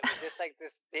 And it was just like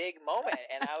this big moment.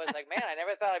 And I was like, man, I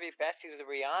never thought I'd be besties with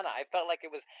Rihanna. I felt like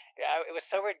it was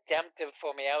so redemptive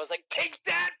for me. I was like, take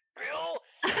that, Bill.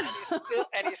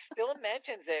 And he still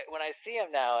mentions it when I see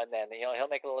him now and then. He'll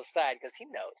make a little aside because he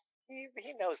knows.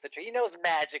 He knows the truth. He knows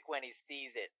magic when he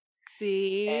sees it.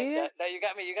 See? And now you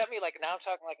got me like, now I'm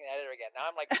talking like an editor again. Now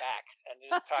I'm like back and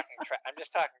I'm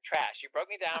just talking trash. You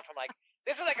broke me down from like,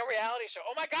 this is like a reality show.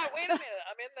 Oh my God, wait a minute.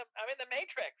 I'm in the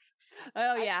Matrix.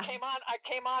 Oh yeah. I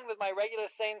came on with my regular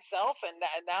sane self and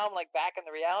now I'm like back in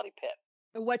the reality pit.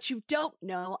 What you don't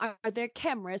know are there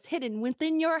cameras hidden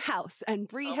within your house, and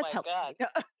Bree has helped you.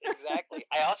 Exactly.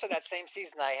 I also, that same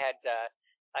season I had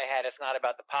It's Not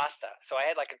About the Pasta. So I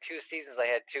had like in 2 seasons, I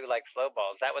had 2 like slow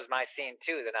balls. That was my scene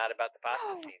too, the Not About the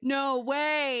Pasta scene. No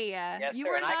way. Yes, you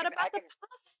sir. were not about the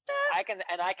pasta?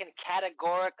 I can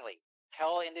categorically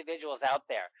tell individuals out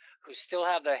there who still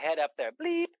have their head up there,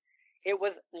 bleep, it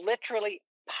was literally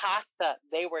pasta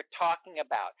they were talking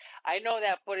about. I know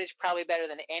that footage probably better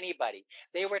than anybody.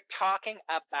 They were talking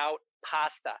about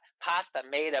pasta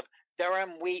made of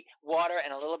durum wheat, water,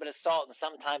 and a little bit of salt and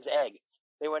sometimes egg.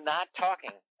 They were not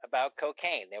talking about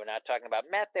cocaine. They were not talking about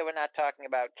meth. They were not talking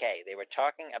about K. They were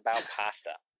talking about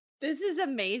pasta. This is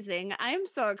amazing. I'm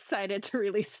so excited to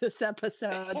release this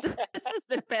episode. This has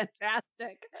been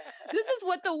fantastic. This is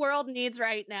what the world needs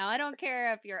right now. I don't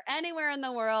care if you're anywhere in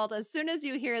the world. As soon as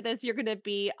you hear this, you're going to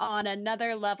be on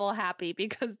another level happy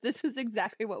because this is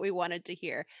exactly what we wanted to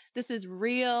hear. This is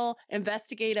real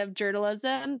investigative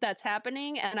journalism that's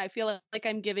happening. And I feel like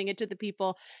I'm giving it to the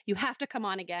people. You have to come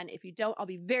on again. If you don't, I'll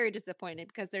be very disappointed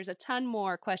because there's a ton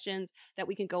more questions that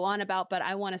we can go on about, but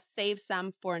I want to save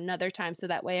some for another time so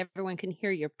that way everyone can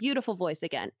hear your beautiful voice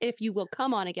again. If you will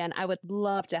come on again, I would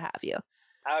love to have you.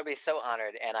 I would be so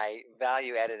honored, and I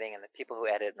value editing and the people who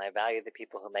edit, and I value the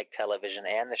people who make television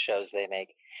and the shows they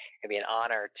make. It'd be an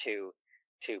honor to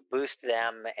boost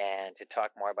them and to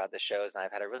talk more about the shows, and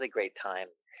I've had a really great time.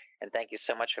 And thank you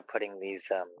so much for putting these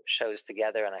shows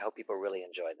together, and I hope people really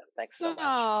enjoy them. Thanks so much.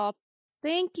 Oh,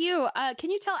 thank you. Can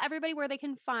you tell everybody where they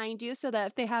can find you so that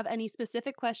if they have any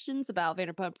specific questions about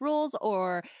Vanderpump Rules,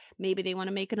 or maybe they want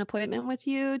to make an appointment with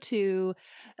you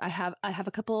I have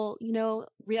a couple,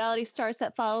 reality stars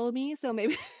that follow me, so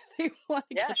maybe they want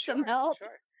to get some help.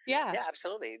 Sure. Yeah,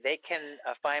 absolutely. They can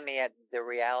find me at The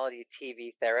Reality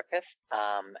TV Therapist,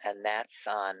 and that's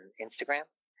on Instagram.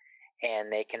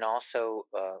 And they can also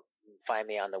find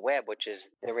me on the web, which is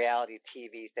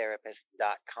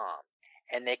therealitytvtherapist.com.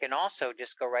 And they can also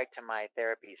just go right to my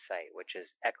therapy site, which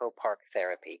is Echo Park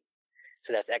Therapy.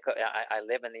 So that's Echo. I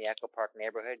live in the Echo Park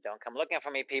neighborhood. Don't come looking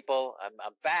for me, people.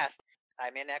 I'm fast.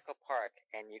 I'm in Echo Park,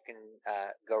 and you can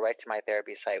go right to my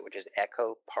therapy site, which is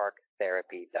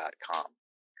echoparktherapy.com.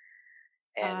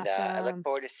 And I look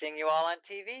forward to seeing you all on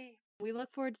TV. We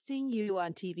look forward to seeing you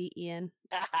on TV, Ian.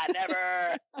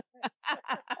 Never.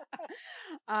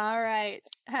 All right.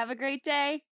 Have a great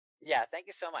day. Yeah, thank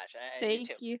you so much. Thank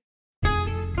you.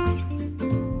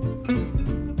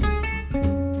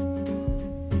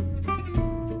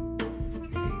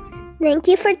 Thank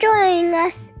you for joining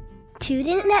us. Tune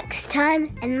in next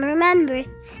time, and remember,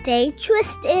 stay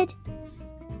twisted.